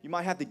 You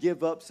might have to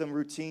give up some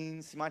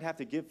routines. You might have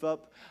to give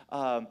up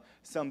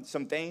some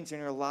things in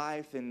your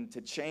life and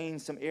to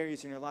change some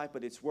areas in your life,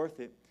 but it's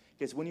worth it.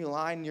 Because when you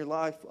line your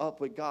life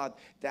up with God,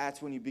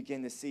 that's when you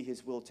begin to see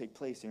his will take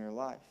place in your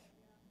life.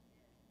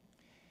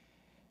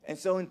 And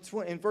so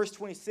in verse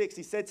 26,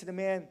 he said to the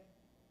man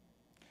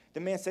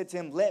said to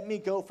him, let me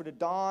go, for the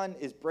dawn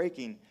is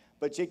breaking.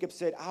 But Jacob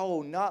said, I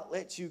will not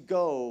let you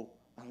go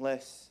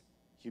unless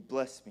you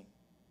bless me.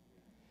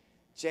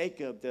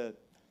 Jacob,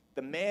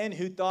 the man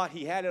who thought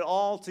he had it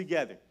all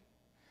together,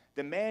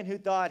 The man who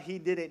thought he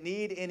didn't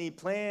need any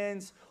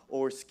plans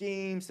or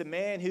schemes. The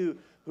man who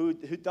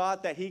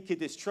thought that he could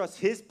just trust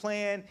his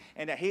plan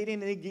and that he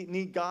didn't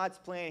need God's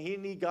plan. He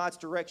didn't need God's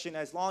direction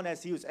as long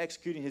as he was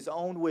executing his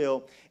own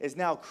will, is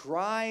now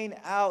crying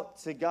out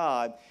to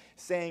God,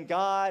 saying,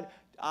 God,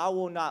 I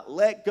will not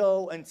let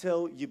go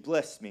until you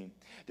bless me.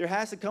 There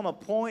has to come a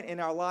point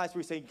in our lives where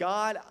we say,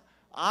 God,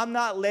 I'm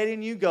not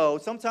letting you go.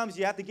 Sometimes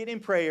you have to get in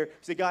prayer.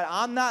 Say, God,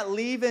 I'm not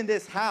leaving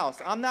this house.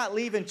 I'm not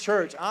leaving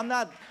church. I'm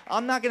not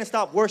going to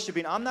stop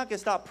worshiping. I'm not going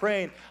to stop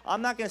praying.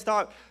 I'm not going to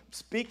stop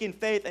speaking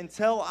faith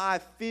until I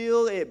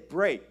feel it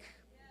break.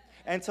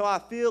 Until I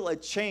feel a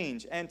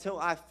change. Until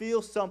I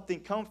feel something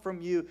come from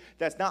you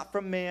that's not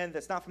from man,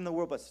 that's not from the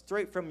world, but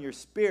straight from your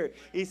spirit.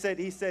 He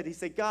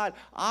said, God,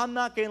 I'm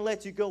not going to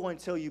let you go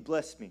until you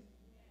bless me.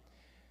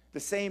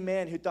 The same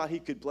man who thought he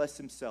could bless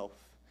himself.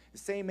 The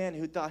same man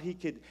who thought he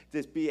could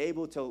just be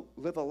able to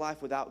live a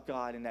life without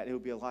God and that it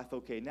would be a life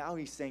okay. Now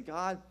he's saying,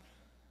 God,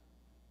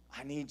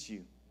 I need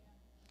you.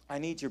 I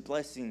need your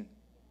blessing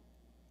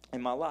in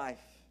my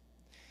life.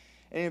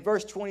 And in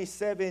verse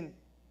 27,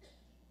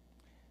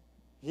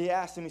 he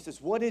asked him, he says,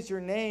 what is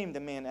your name?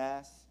 The man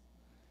asked.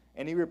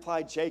 And he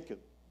replied, Jacob.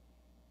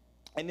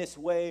 In this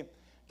way,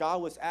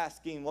 God was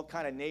asking what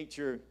kind of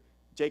nature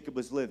Jacob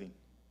was living.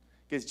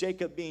 Because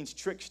Jacob means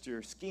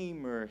trickster,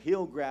 schemer,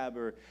 heel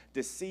grabber,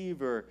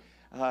 deceiver.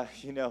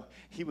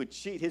 He would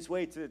cheat his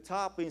way to the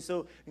top. And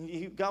so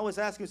God was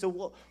asking,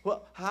 so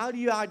how do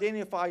you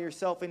identify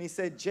yourself? And he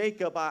said,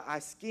 Jacob, I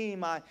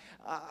scheme, I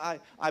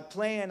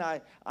plan,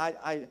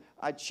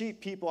 I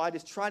cheat people. I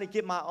just try to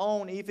get my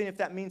own, even if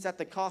that means at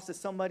the cost of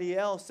somebody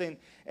else. And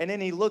then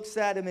he looks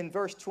at him in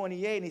verse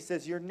 28, and he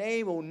says, your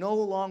name will no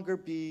longer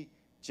be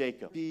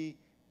Jacob. Be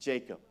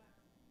Jacob.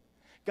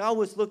 God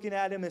was looking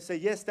at him and said,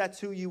 yes, that's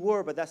who you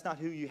were, but that's not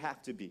who you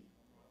have to be.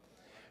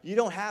 You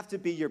don't have to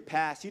be your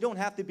past. You don't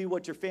have to be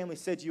what your family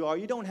said you are.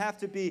 You don't have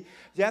to be.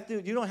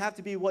 You don't have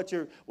to be what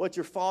your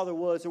father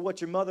was, or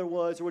what your mother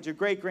was, or what your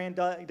great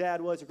granddad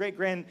was, or great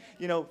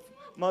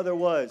mother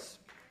was.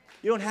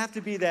 You don't have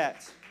to be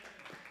that.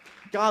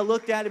 God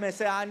looked at him and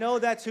said, I know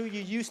that's who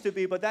you used to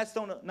be, but that's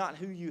not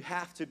who you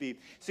have to be.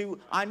 See,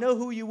 I know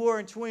who you were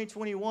in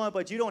 2021,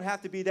 but you don't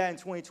have to be that in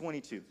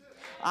 2022.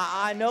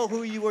 I know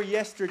who you were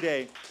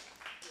yesterday,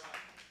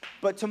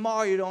 but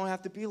tomorrow you don't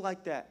have to be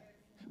like that.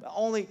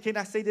 Can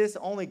I say this?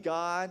 Only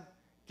God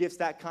gives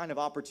that kind of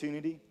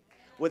opportunity.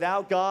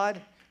 Without God,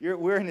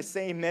 we're in the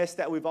same mess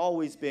that we've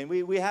always been.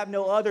 We have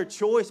no other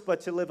choice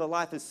but to live a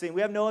life of sin.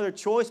 We have no other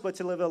choice but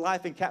to live a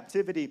life in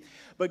captivity.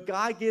 But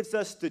God gives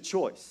us the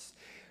choice.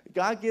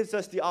 God gives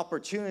us the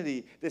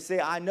opportunity to say,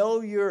 I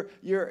know you're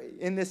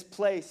in this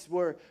place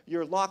where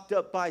you're locked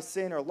up by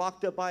sin or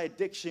locked up by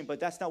addiction, but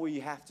that's not where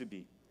you have to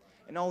be.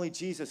 And only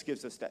Jesus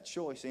gives us that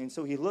choice. And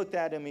so he looked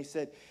at him, he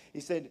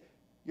said,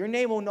 your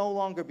name will no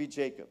longer be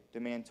Jacob,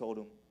 the man told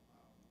him.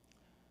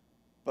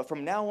 But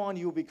from now on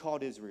you will be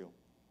called Israel,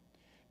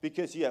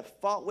 because you have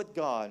fought with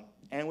God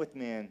and with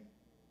man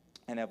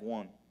and have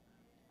won.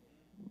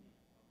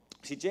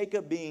 See,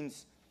 Jacob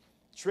means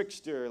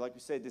trickster, like we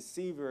said,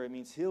 deceiver. It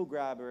means heel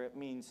grabber. It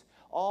means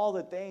all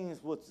the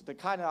things with the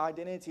kind of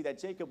identity that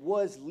Jacob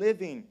was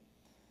living.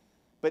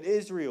 But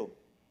Israel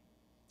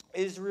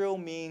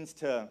means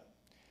to,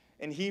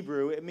 in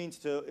Hebrew, it means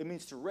to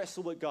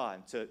wrestle with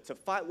God, to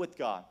fight with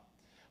God.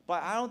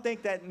 But I don't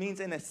think that means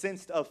in a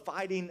sense of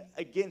fighting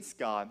against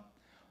God.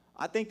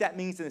 I think that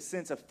means in a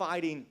sense of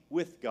fighting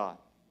with God.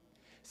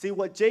 See,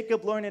 what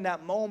Jacob learned in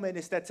that moment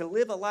is that to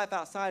live a life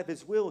outside of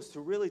his will is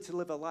to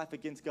live a life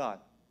against God.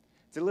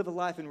 To live a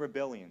life in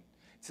rebellion.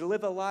 To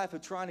live a life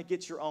of trying to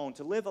get your own.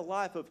 To live a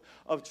life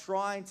of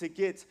trying to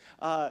get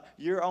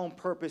your own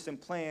purpose and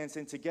plans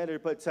and together.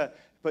 But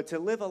to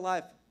live a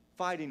life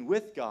fighting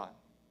with God.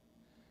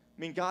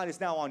 I mean, God is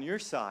now on your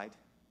side.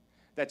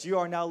 That you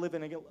are now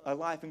living a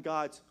life in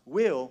God's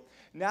will.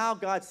 Now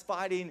God's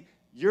fighting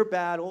your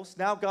battles.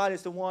 Now God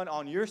is the one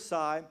on your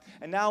side.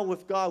 And now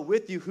with God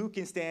with you, who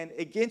can stand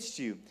against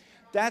you?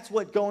 That's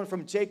what going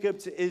from Jacob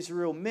to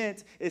Israel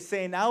meant, is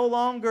saying, no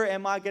longer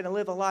am I going to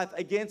live a life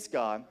against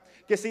God.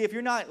 Because see, if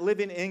you're not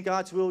living in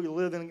God's will, you're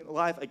living a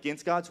life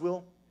against God's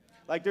will.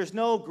 Like, there's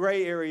no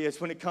gray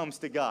areas when it comes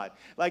to God.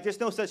 Like, there's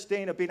no such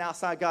thing of being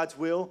outside God's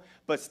will,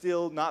 but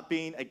still not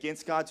being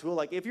against God's will.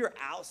 Like, if you're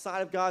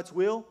outside of God's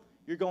will,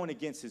 you're going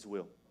against his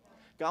will.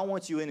 God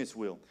wants you in his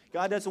will.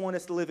 God doesn't want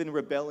us to live in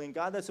rebellion.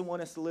 God doesn't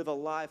want us to live a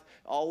life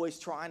always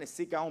trying to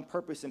seek our own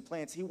purpose and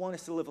plans. He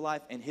wants us to live a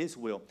life in his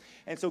will.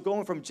 And so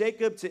going from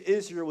Jacob to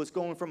Israel was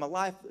going from a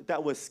life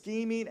that was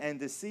scheming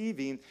and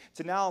deceiving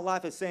to now a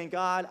life of saying,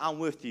 God, I'm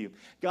with you.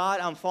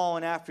 God, I'm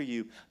following after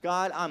you.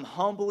 God, I'm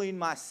humbling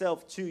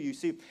myself to you.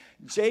 See,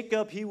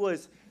 Jacob, he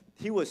was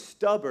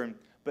stubborn,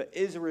 but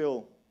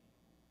Israel,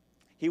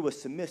 he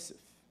was submissive.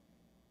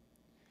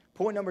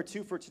 Point number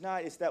 2 for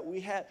tonight is that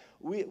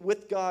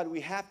with God,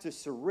 we have to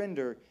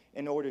surrender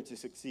in order to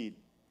succeed.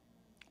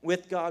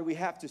 With God, we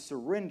have to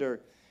surrender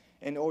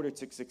in order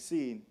to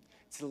succeed.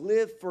 To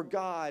live for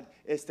God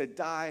is to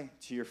die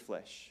to your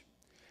flesh.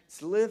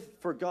 To live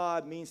for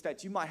God means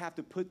that you might have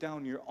to put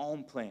down your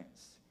own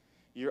plans.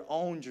 your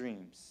own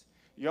dreams,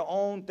 your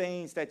own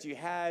things that you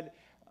had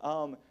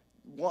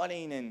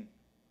wanting and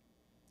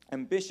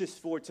ambitious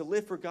for. To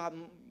live for God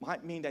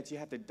might mean that you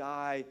have to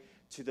die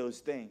to those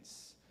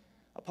things.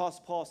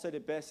 Apostle Paul said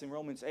it best in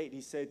Romans 8.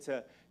 He said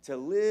to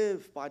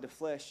live by the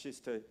flesh is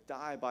to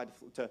die by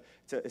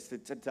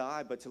to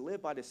die, but to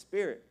live by the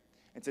Spirit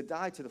and to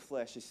die to the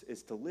flesh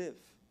is to live.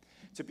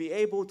 To be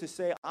able to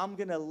say, I'm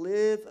going to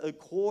live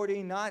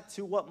according not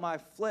to what my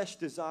flesh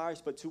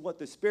desires, but to what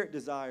the Spirit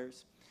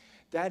desires.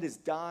 That is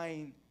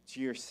dying to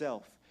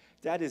yourself.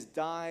 That is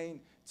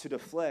dying to the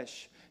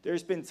flesh.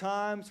 There's been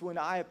times when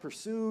I have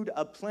pursued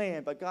a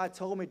plan, but God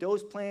told me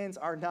those plans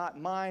are not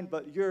mine,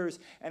 but yours,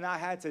 and I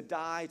had to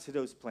die to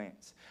those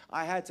plans.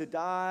 I had to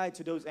die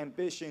to those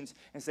ambitions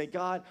and say,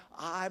 God,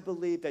 I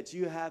believe that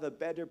you have a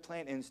better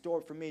plan in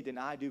store for me than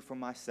I do for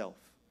myself.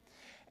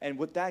 And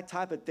with that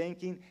type of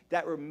thinking,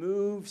 that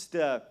removes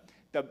the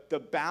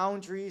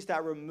boundaries,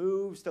 that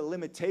removes the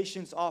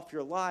limitations off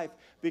your life.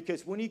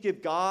 Because when you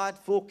give God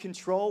full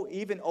control,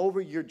 even over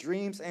your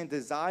dreams and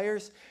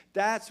desires,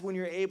 that's when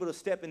you're able to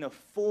step in the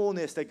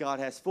fullness that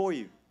God has for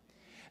you.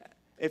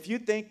 If you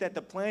think that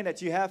the plan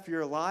that you have for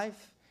your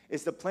life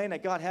is the plan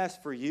that God has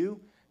for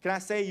you, can I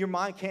say your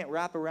mind can't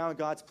wrap around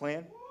God's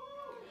plan?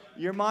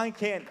 Your mind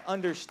can't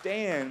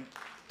understand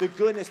the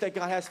goodness that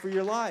God has for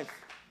your life.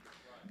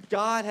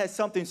 God has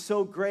something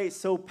so great,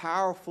 so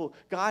powerful.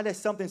 God has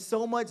something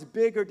so much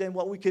bigger than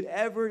what we could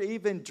ever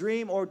even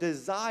dream or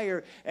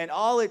desire. And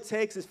all it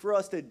takes is for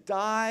us to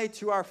die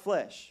to our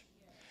flesh,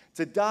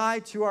 to die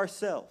to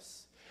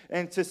ourselves,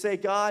 and to say,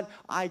 God,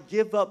 I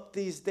give up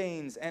these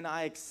things and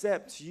I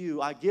accept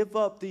you. I give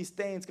up these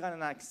things, God,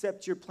 and I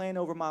accept your plan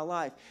over my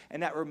life.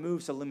 And that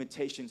removes the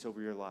limitations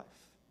over your life.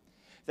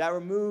 That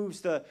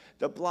removes the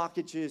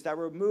blockages, that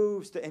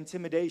removes the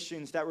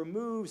intimidations, that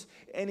removes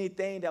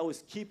anything that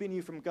was keeping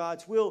you from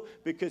God's will.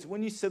 Because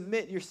when you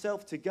submit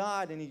yourself to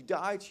God and you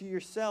die to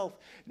yourself,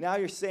 now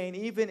you're saying,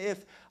 even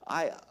if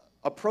I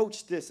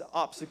approach this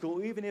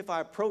obstacle, even if I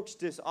approach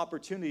this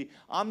opportunity,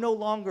 I'm no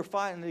longer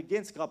fighting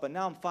against God, but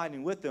now I'm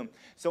fighting with him.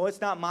 So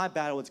it's not my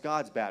battle, it's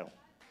God's battle.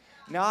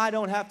 Now I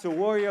don't have to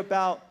worry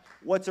about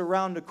what's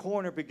around the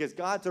corner because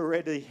God's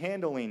already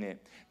handling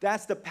it.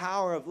 That's the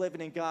power of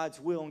living in God's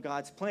will and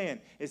God's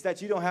plan, is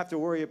that you don't have to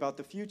worry about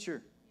the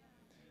future.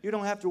 You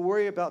don't have to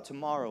worry about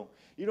tomorrow.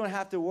 You don't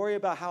have to worry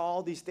about how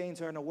all these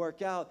things are going to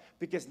work out,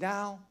 because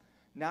now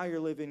you're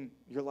living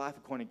your life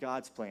according to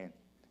God's plan.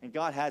 And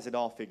God has it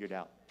all figured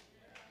out.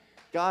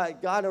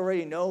 God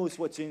already knows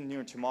what's in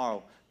your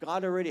tomorrow.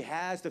 God already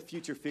has the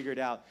future figured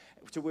out,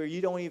 to where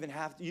you don't even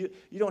have to, you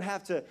don't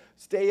have to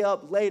stay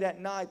up late at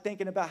night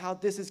thinking about how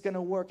this is going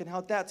to work and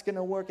how that's going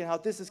to work and how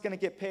this is going to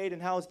get paid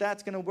and how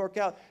that's going to work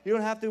out. You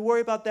don't have to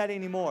worry about that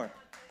anymore.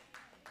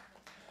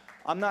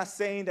 I'm not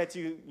saying that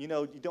you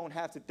don't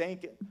have to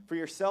think for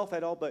yourself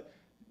at all, but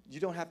you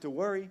don't have to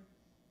worry.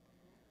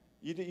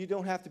 You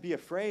don't have to be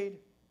afraid.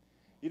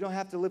 You don't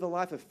have to live a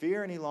life of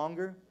fear any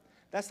longer.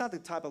 That's not the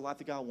type of life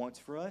that God wants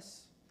for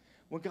us.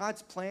 When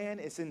God's plan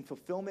is in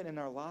fulfillment in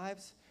our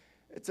lives,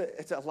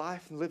 it's a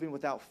life living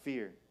without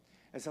fear.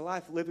 It's a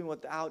life living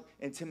without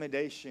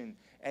intimidation,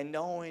 and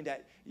knowing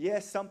that,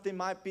 yes, something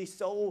might be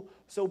so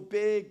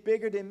big,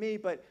 bigger than me,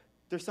 but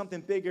there's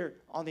something bigger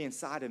on the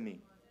inside of me.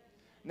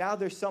 Now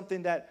there's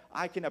something that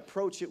I can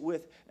approach it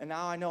with, and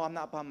now I know I'm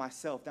not by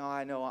myself. Now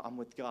I know I'm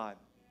with God.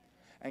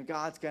 And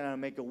God's going to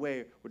make a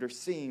way where there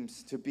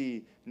seems to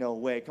be no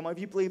way. Come on, if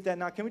you believe that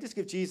now, can we just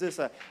give Jesus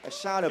a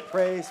shout of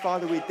praise?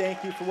 Father, we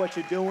thank you for what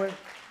you're doing.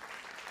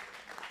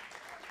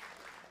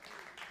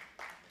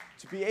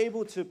 To be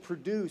able to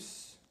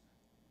produce,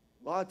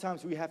 a lot of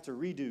times we have to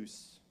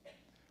reduce.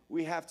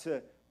 We have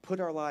to put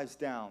our lives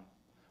down.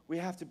 We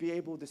have to be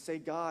able to say,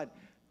 God,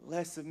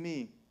 less of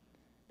me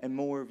and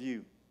more of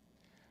you.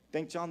 I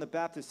think John the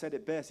Baptist said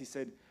it best. He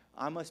said,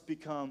 I must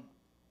become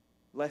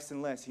less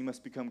and less. He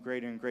must become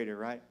greater and greater,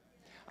 right?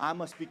 I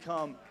must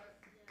become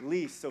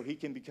least so he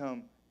can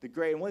become the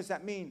great. And what does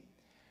that mean?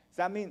 Does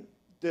that mean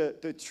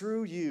the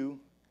true you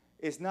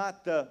is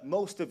not the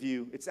most of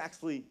you, it's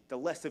actually the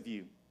less of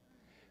you.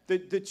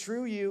 The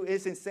true you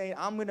isn't saying,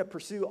 I'm going to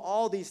pursue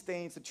all these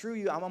things. The true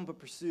you, I'm going to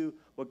pursue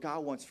what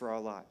God wants for our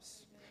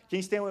lives. Can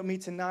you stand with me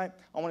tonight?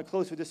 I want to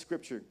close with this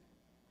scripture.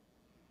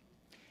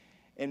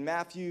 In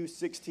Matthew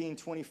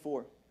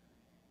 16:24.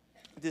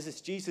 This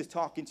is Jesus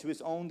talking to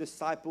his own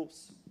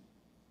disciples.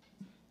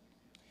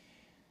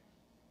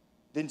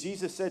 Then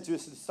Jesus said to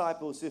his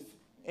disciples, if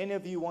any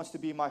of you wants to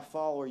be my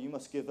follower, you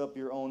must give up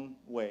your own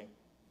way.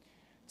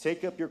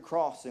 Take up your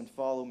cross and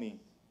follow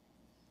me.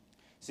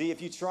 See,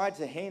 if you try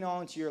to hang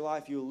on to your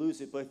life, you'll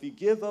lose it. But if you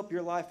give up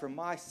your life for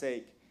my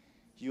sake,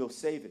 you'll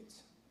save it.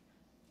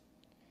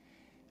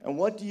 And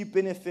what do you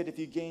benefit if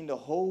you gain the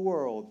whole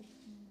world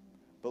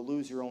but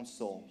lose your own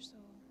soul?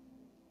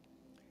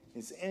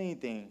 Is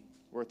anything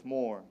worth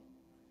more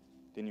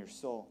than your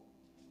soul?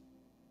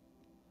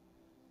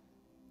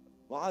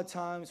 A lot of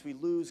times we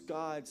lose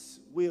God's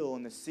will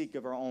in the seek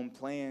of our own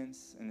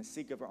plans and the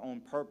seek of our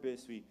own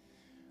purpose. We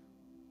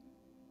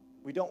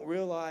don't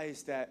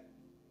realize that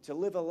To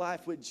live a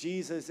life with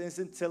Jesus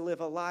isn't to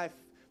live a life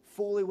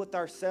fully with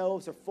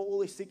ourselves or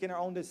fully seeking our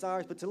own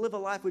desires, but to live a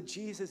life with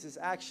Jesus is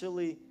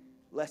actually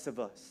less of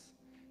us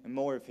and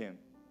more of him.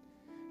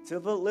 To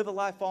live a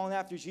life following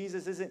after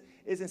Jesus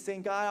isn't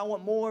saying, God, I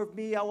want more of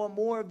me, I want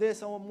more of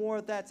this, I want more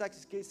of that. It's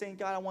actually saying,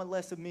 God, I want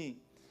less of me.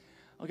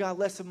 Oh, God,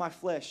 less of my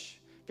flesh.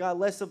 God,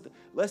 less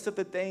of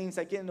the things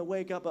that get in the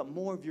way, God, but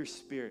more of your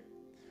Spirit.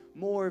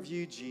 More of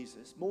you,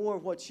 Jesus. More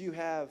of what you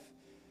have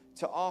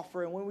to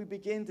offer. And when we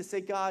begin to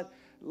say, God,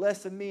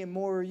 less of me and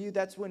more of you,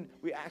 that's when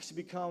we actually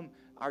become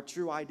our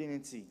true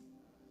identity.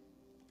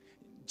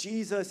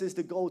 Jesus is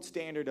the gold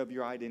standard of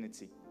your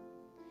identity.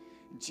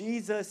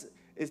 Jesus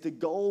is the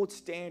gold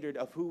standard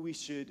of who we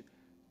should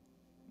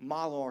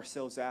model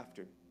ourselves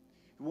after.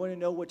 You want to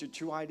know what your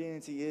true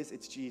identity is?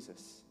 It's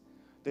Jesus.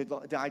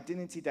 The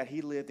identity that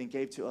he lived and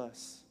gave to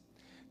us.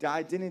 The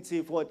identity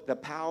of what the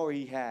power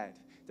he had.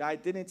 The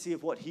identity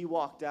of what he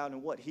walked out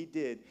and what he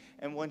did.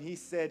 And when he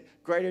said,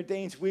 greater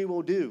things we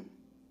will do.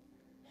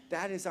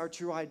 That is our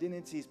true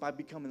identity, is by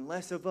becoming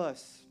less of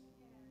us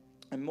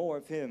and more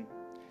of him.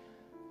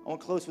 I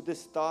want to close with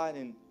this thought.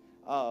 And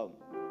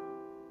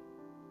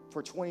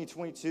for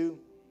 2022,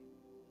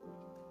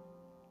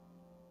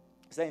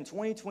 say in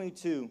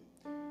 2022,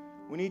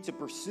 we need to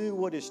pursue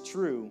what is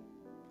true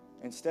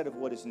instead of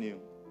what is new.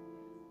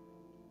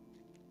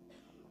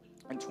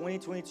 In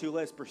 2022,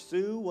 let's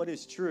pursue what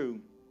is true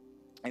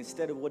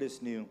instead of what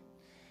is new.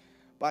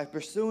 By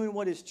pursuing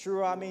what is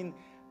true, I mean,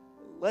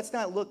 let's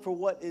not look for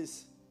what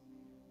is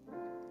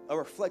a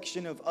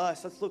reflection of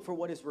us. Let's look for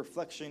what is a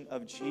reflection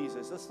of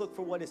Jesus. Let's look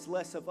for what is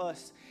less of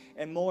us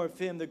and more of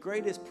him. The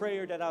greatest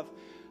prayer that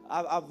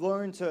I've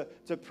learned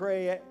to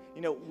pray,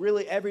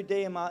 really every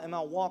day in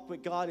my walk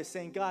with God is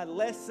saying, God,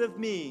 less of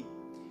me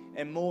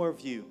and more of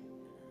you.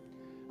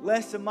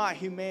 Less of my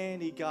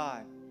humanity,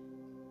 God,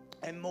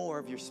 and more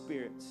of your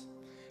spirits.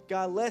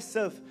 God, less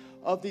of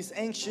these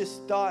anxious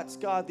thoughts,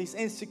 God, these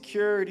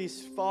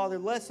insecurities, Father,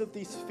 less of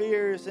these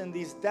fears and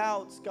these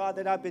doubts, God,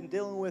 that I've been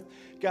dealing with,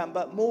 God,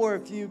 but more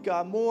of you,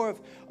 God, more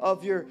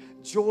of your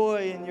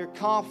joy and your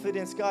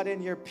confidence, God,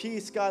 and your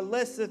peace, God,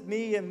 less of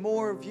me and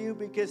more of you,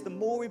 because the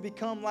more we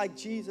become like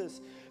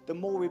Jesus, the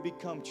more we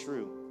become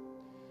true.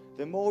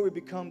 The more we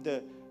become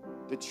the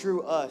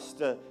true us,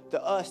 the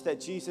us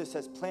that Jesus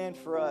has planned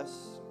for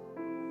us.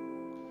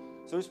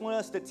 So I just want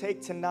us to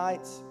take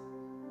tonight,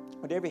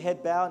 with every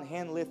head bowed and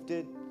hand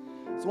lifted,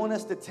 I just want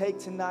us to take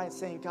tonight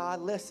saying,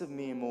 God, less of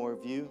me and more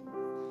of you.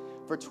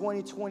 For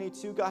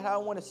 2022, God, I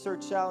don't want to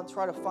search out and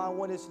try to find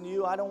what is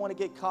new. I don't want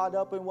to get caught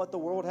up in what the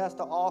world has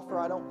to offer.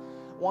 I don't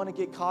want to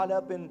get caught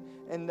up in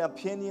the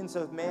opinions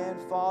of man,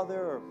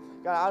 Father. Or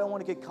God, I don't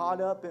want to get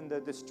caught up in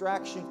the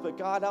distractions. But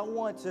God, I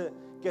want to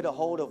get a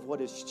hold of what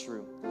is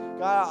true.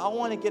 God, I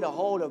want to get a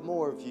hold of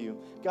more of you.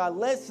 God,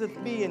 less of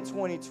me in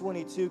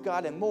 2022,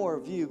 God, and more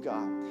of you,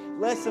 God.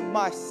 Less of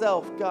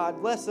myself,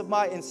 God. Less of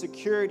my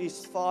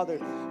insecurities, Father.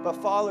 But,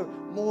 Father,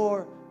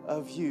 more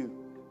of you.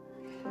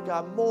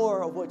 God,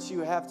 more of what you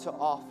have to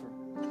offer.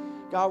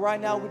 God,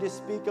 right now we just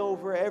speak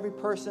over every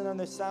person on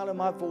the sound of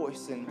my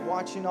voice and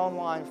watching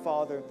online,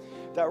 Father,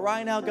 that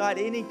right now, God,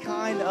 any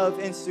kind of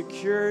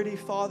insecurity,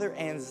 Father,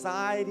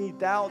 anxiety,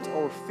 doubt,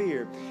 or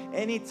fear,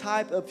 any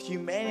type of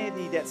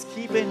humanity that's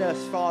keeping us,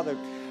 Father,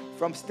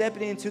 from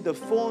stepping into the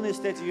fullness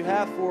that you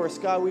have for us,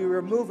 God, we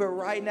remove it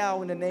right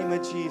now in the name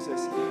of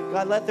Jesus.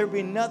 God, let there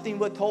be nothing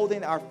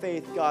withholding our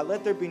faith, God.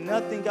 Let there be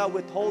nothing, God,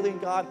 withholding,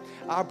 God,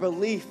 our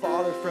belief,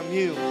 Father, from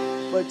you.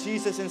 But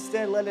Jesus,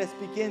 instead, let us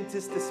begin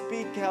just to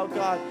speak out,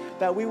 God,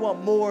 that we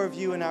want more of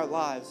you in our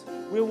lives.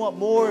 We want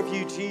more of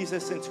you,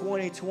 Jesus, in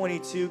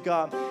 2022,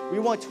 God. We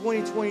want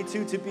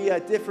 2022 to be a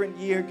different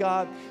year,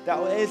 God, that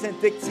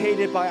isn't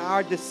dictated by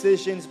our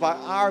decisions, by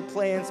our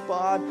plans,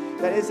 God,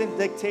 that isn't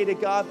dictated,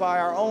 God, by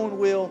our own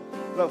will,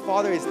 but,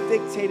 Father, is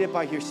dictated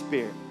by your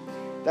Spirit.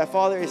 That,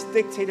 Father, is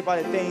dictated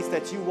by the things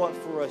that you want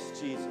for us,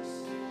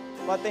 Jesus.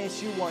 By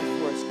things you want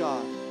for us,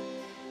 God.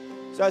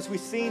 So as we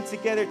sing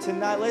together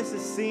tonight, let's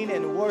just sing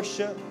and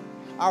worship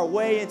our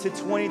way into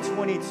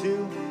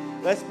 2022.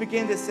 Let's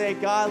begin to say,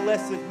 God,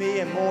 less of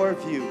me and more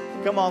of you.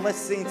 Come on, let's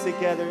sing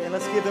together and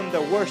let's give him the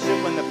worship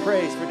and the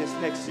praise for this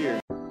next year.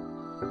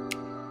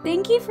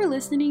 Thank you for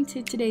listening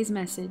to today's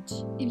message.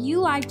 If you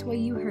liked what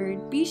you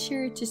heard, be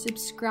sure to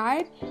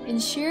subscribe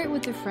and share it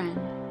with a friend.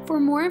 For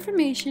more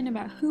information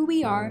about who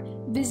we are,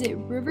 visit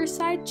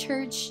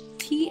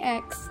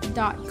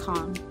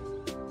riversidechurchtx.com.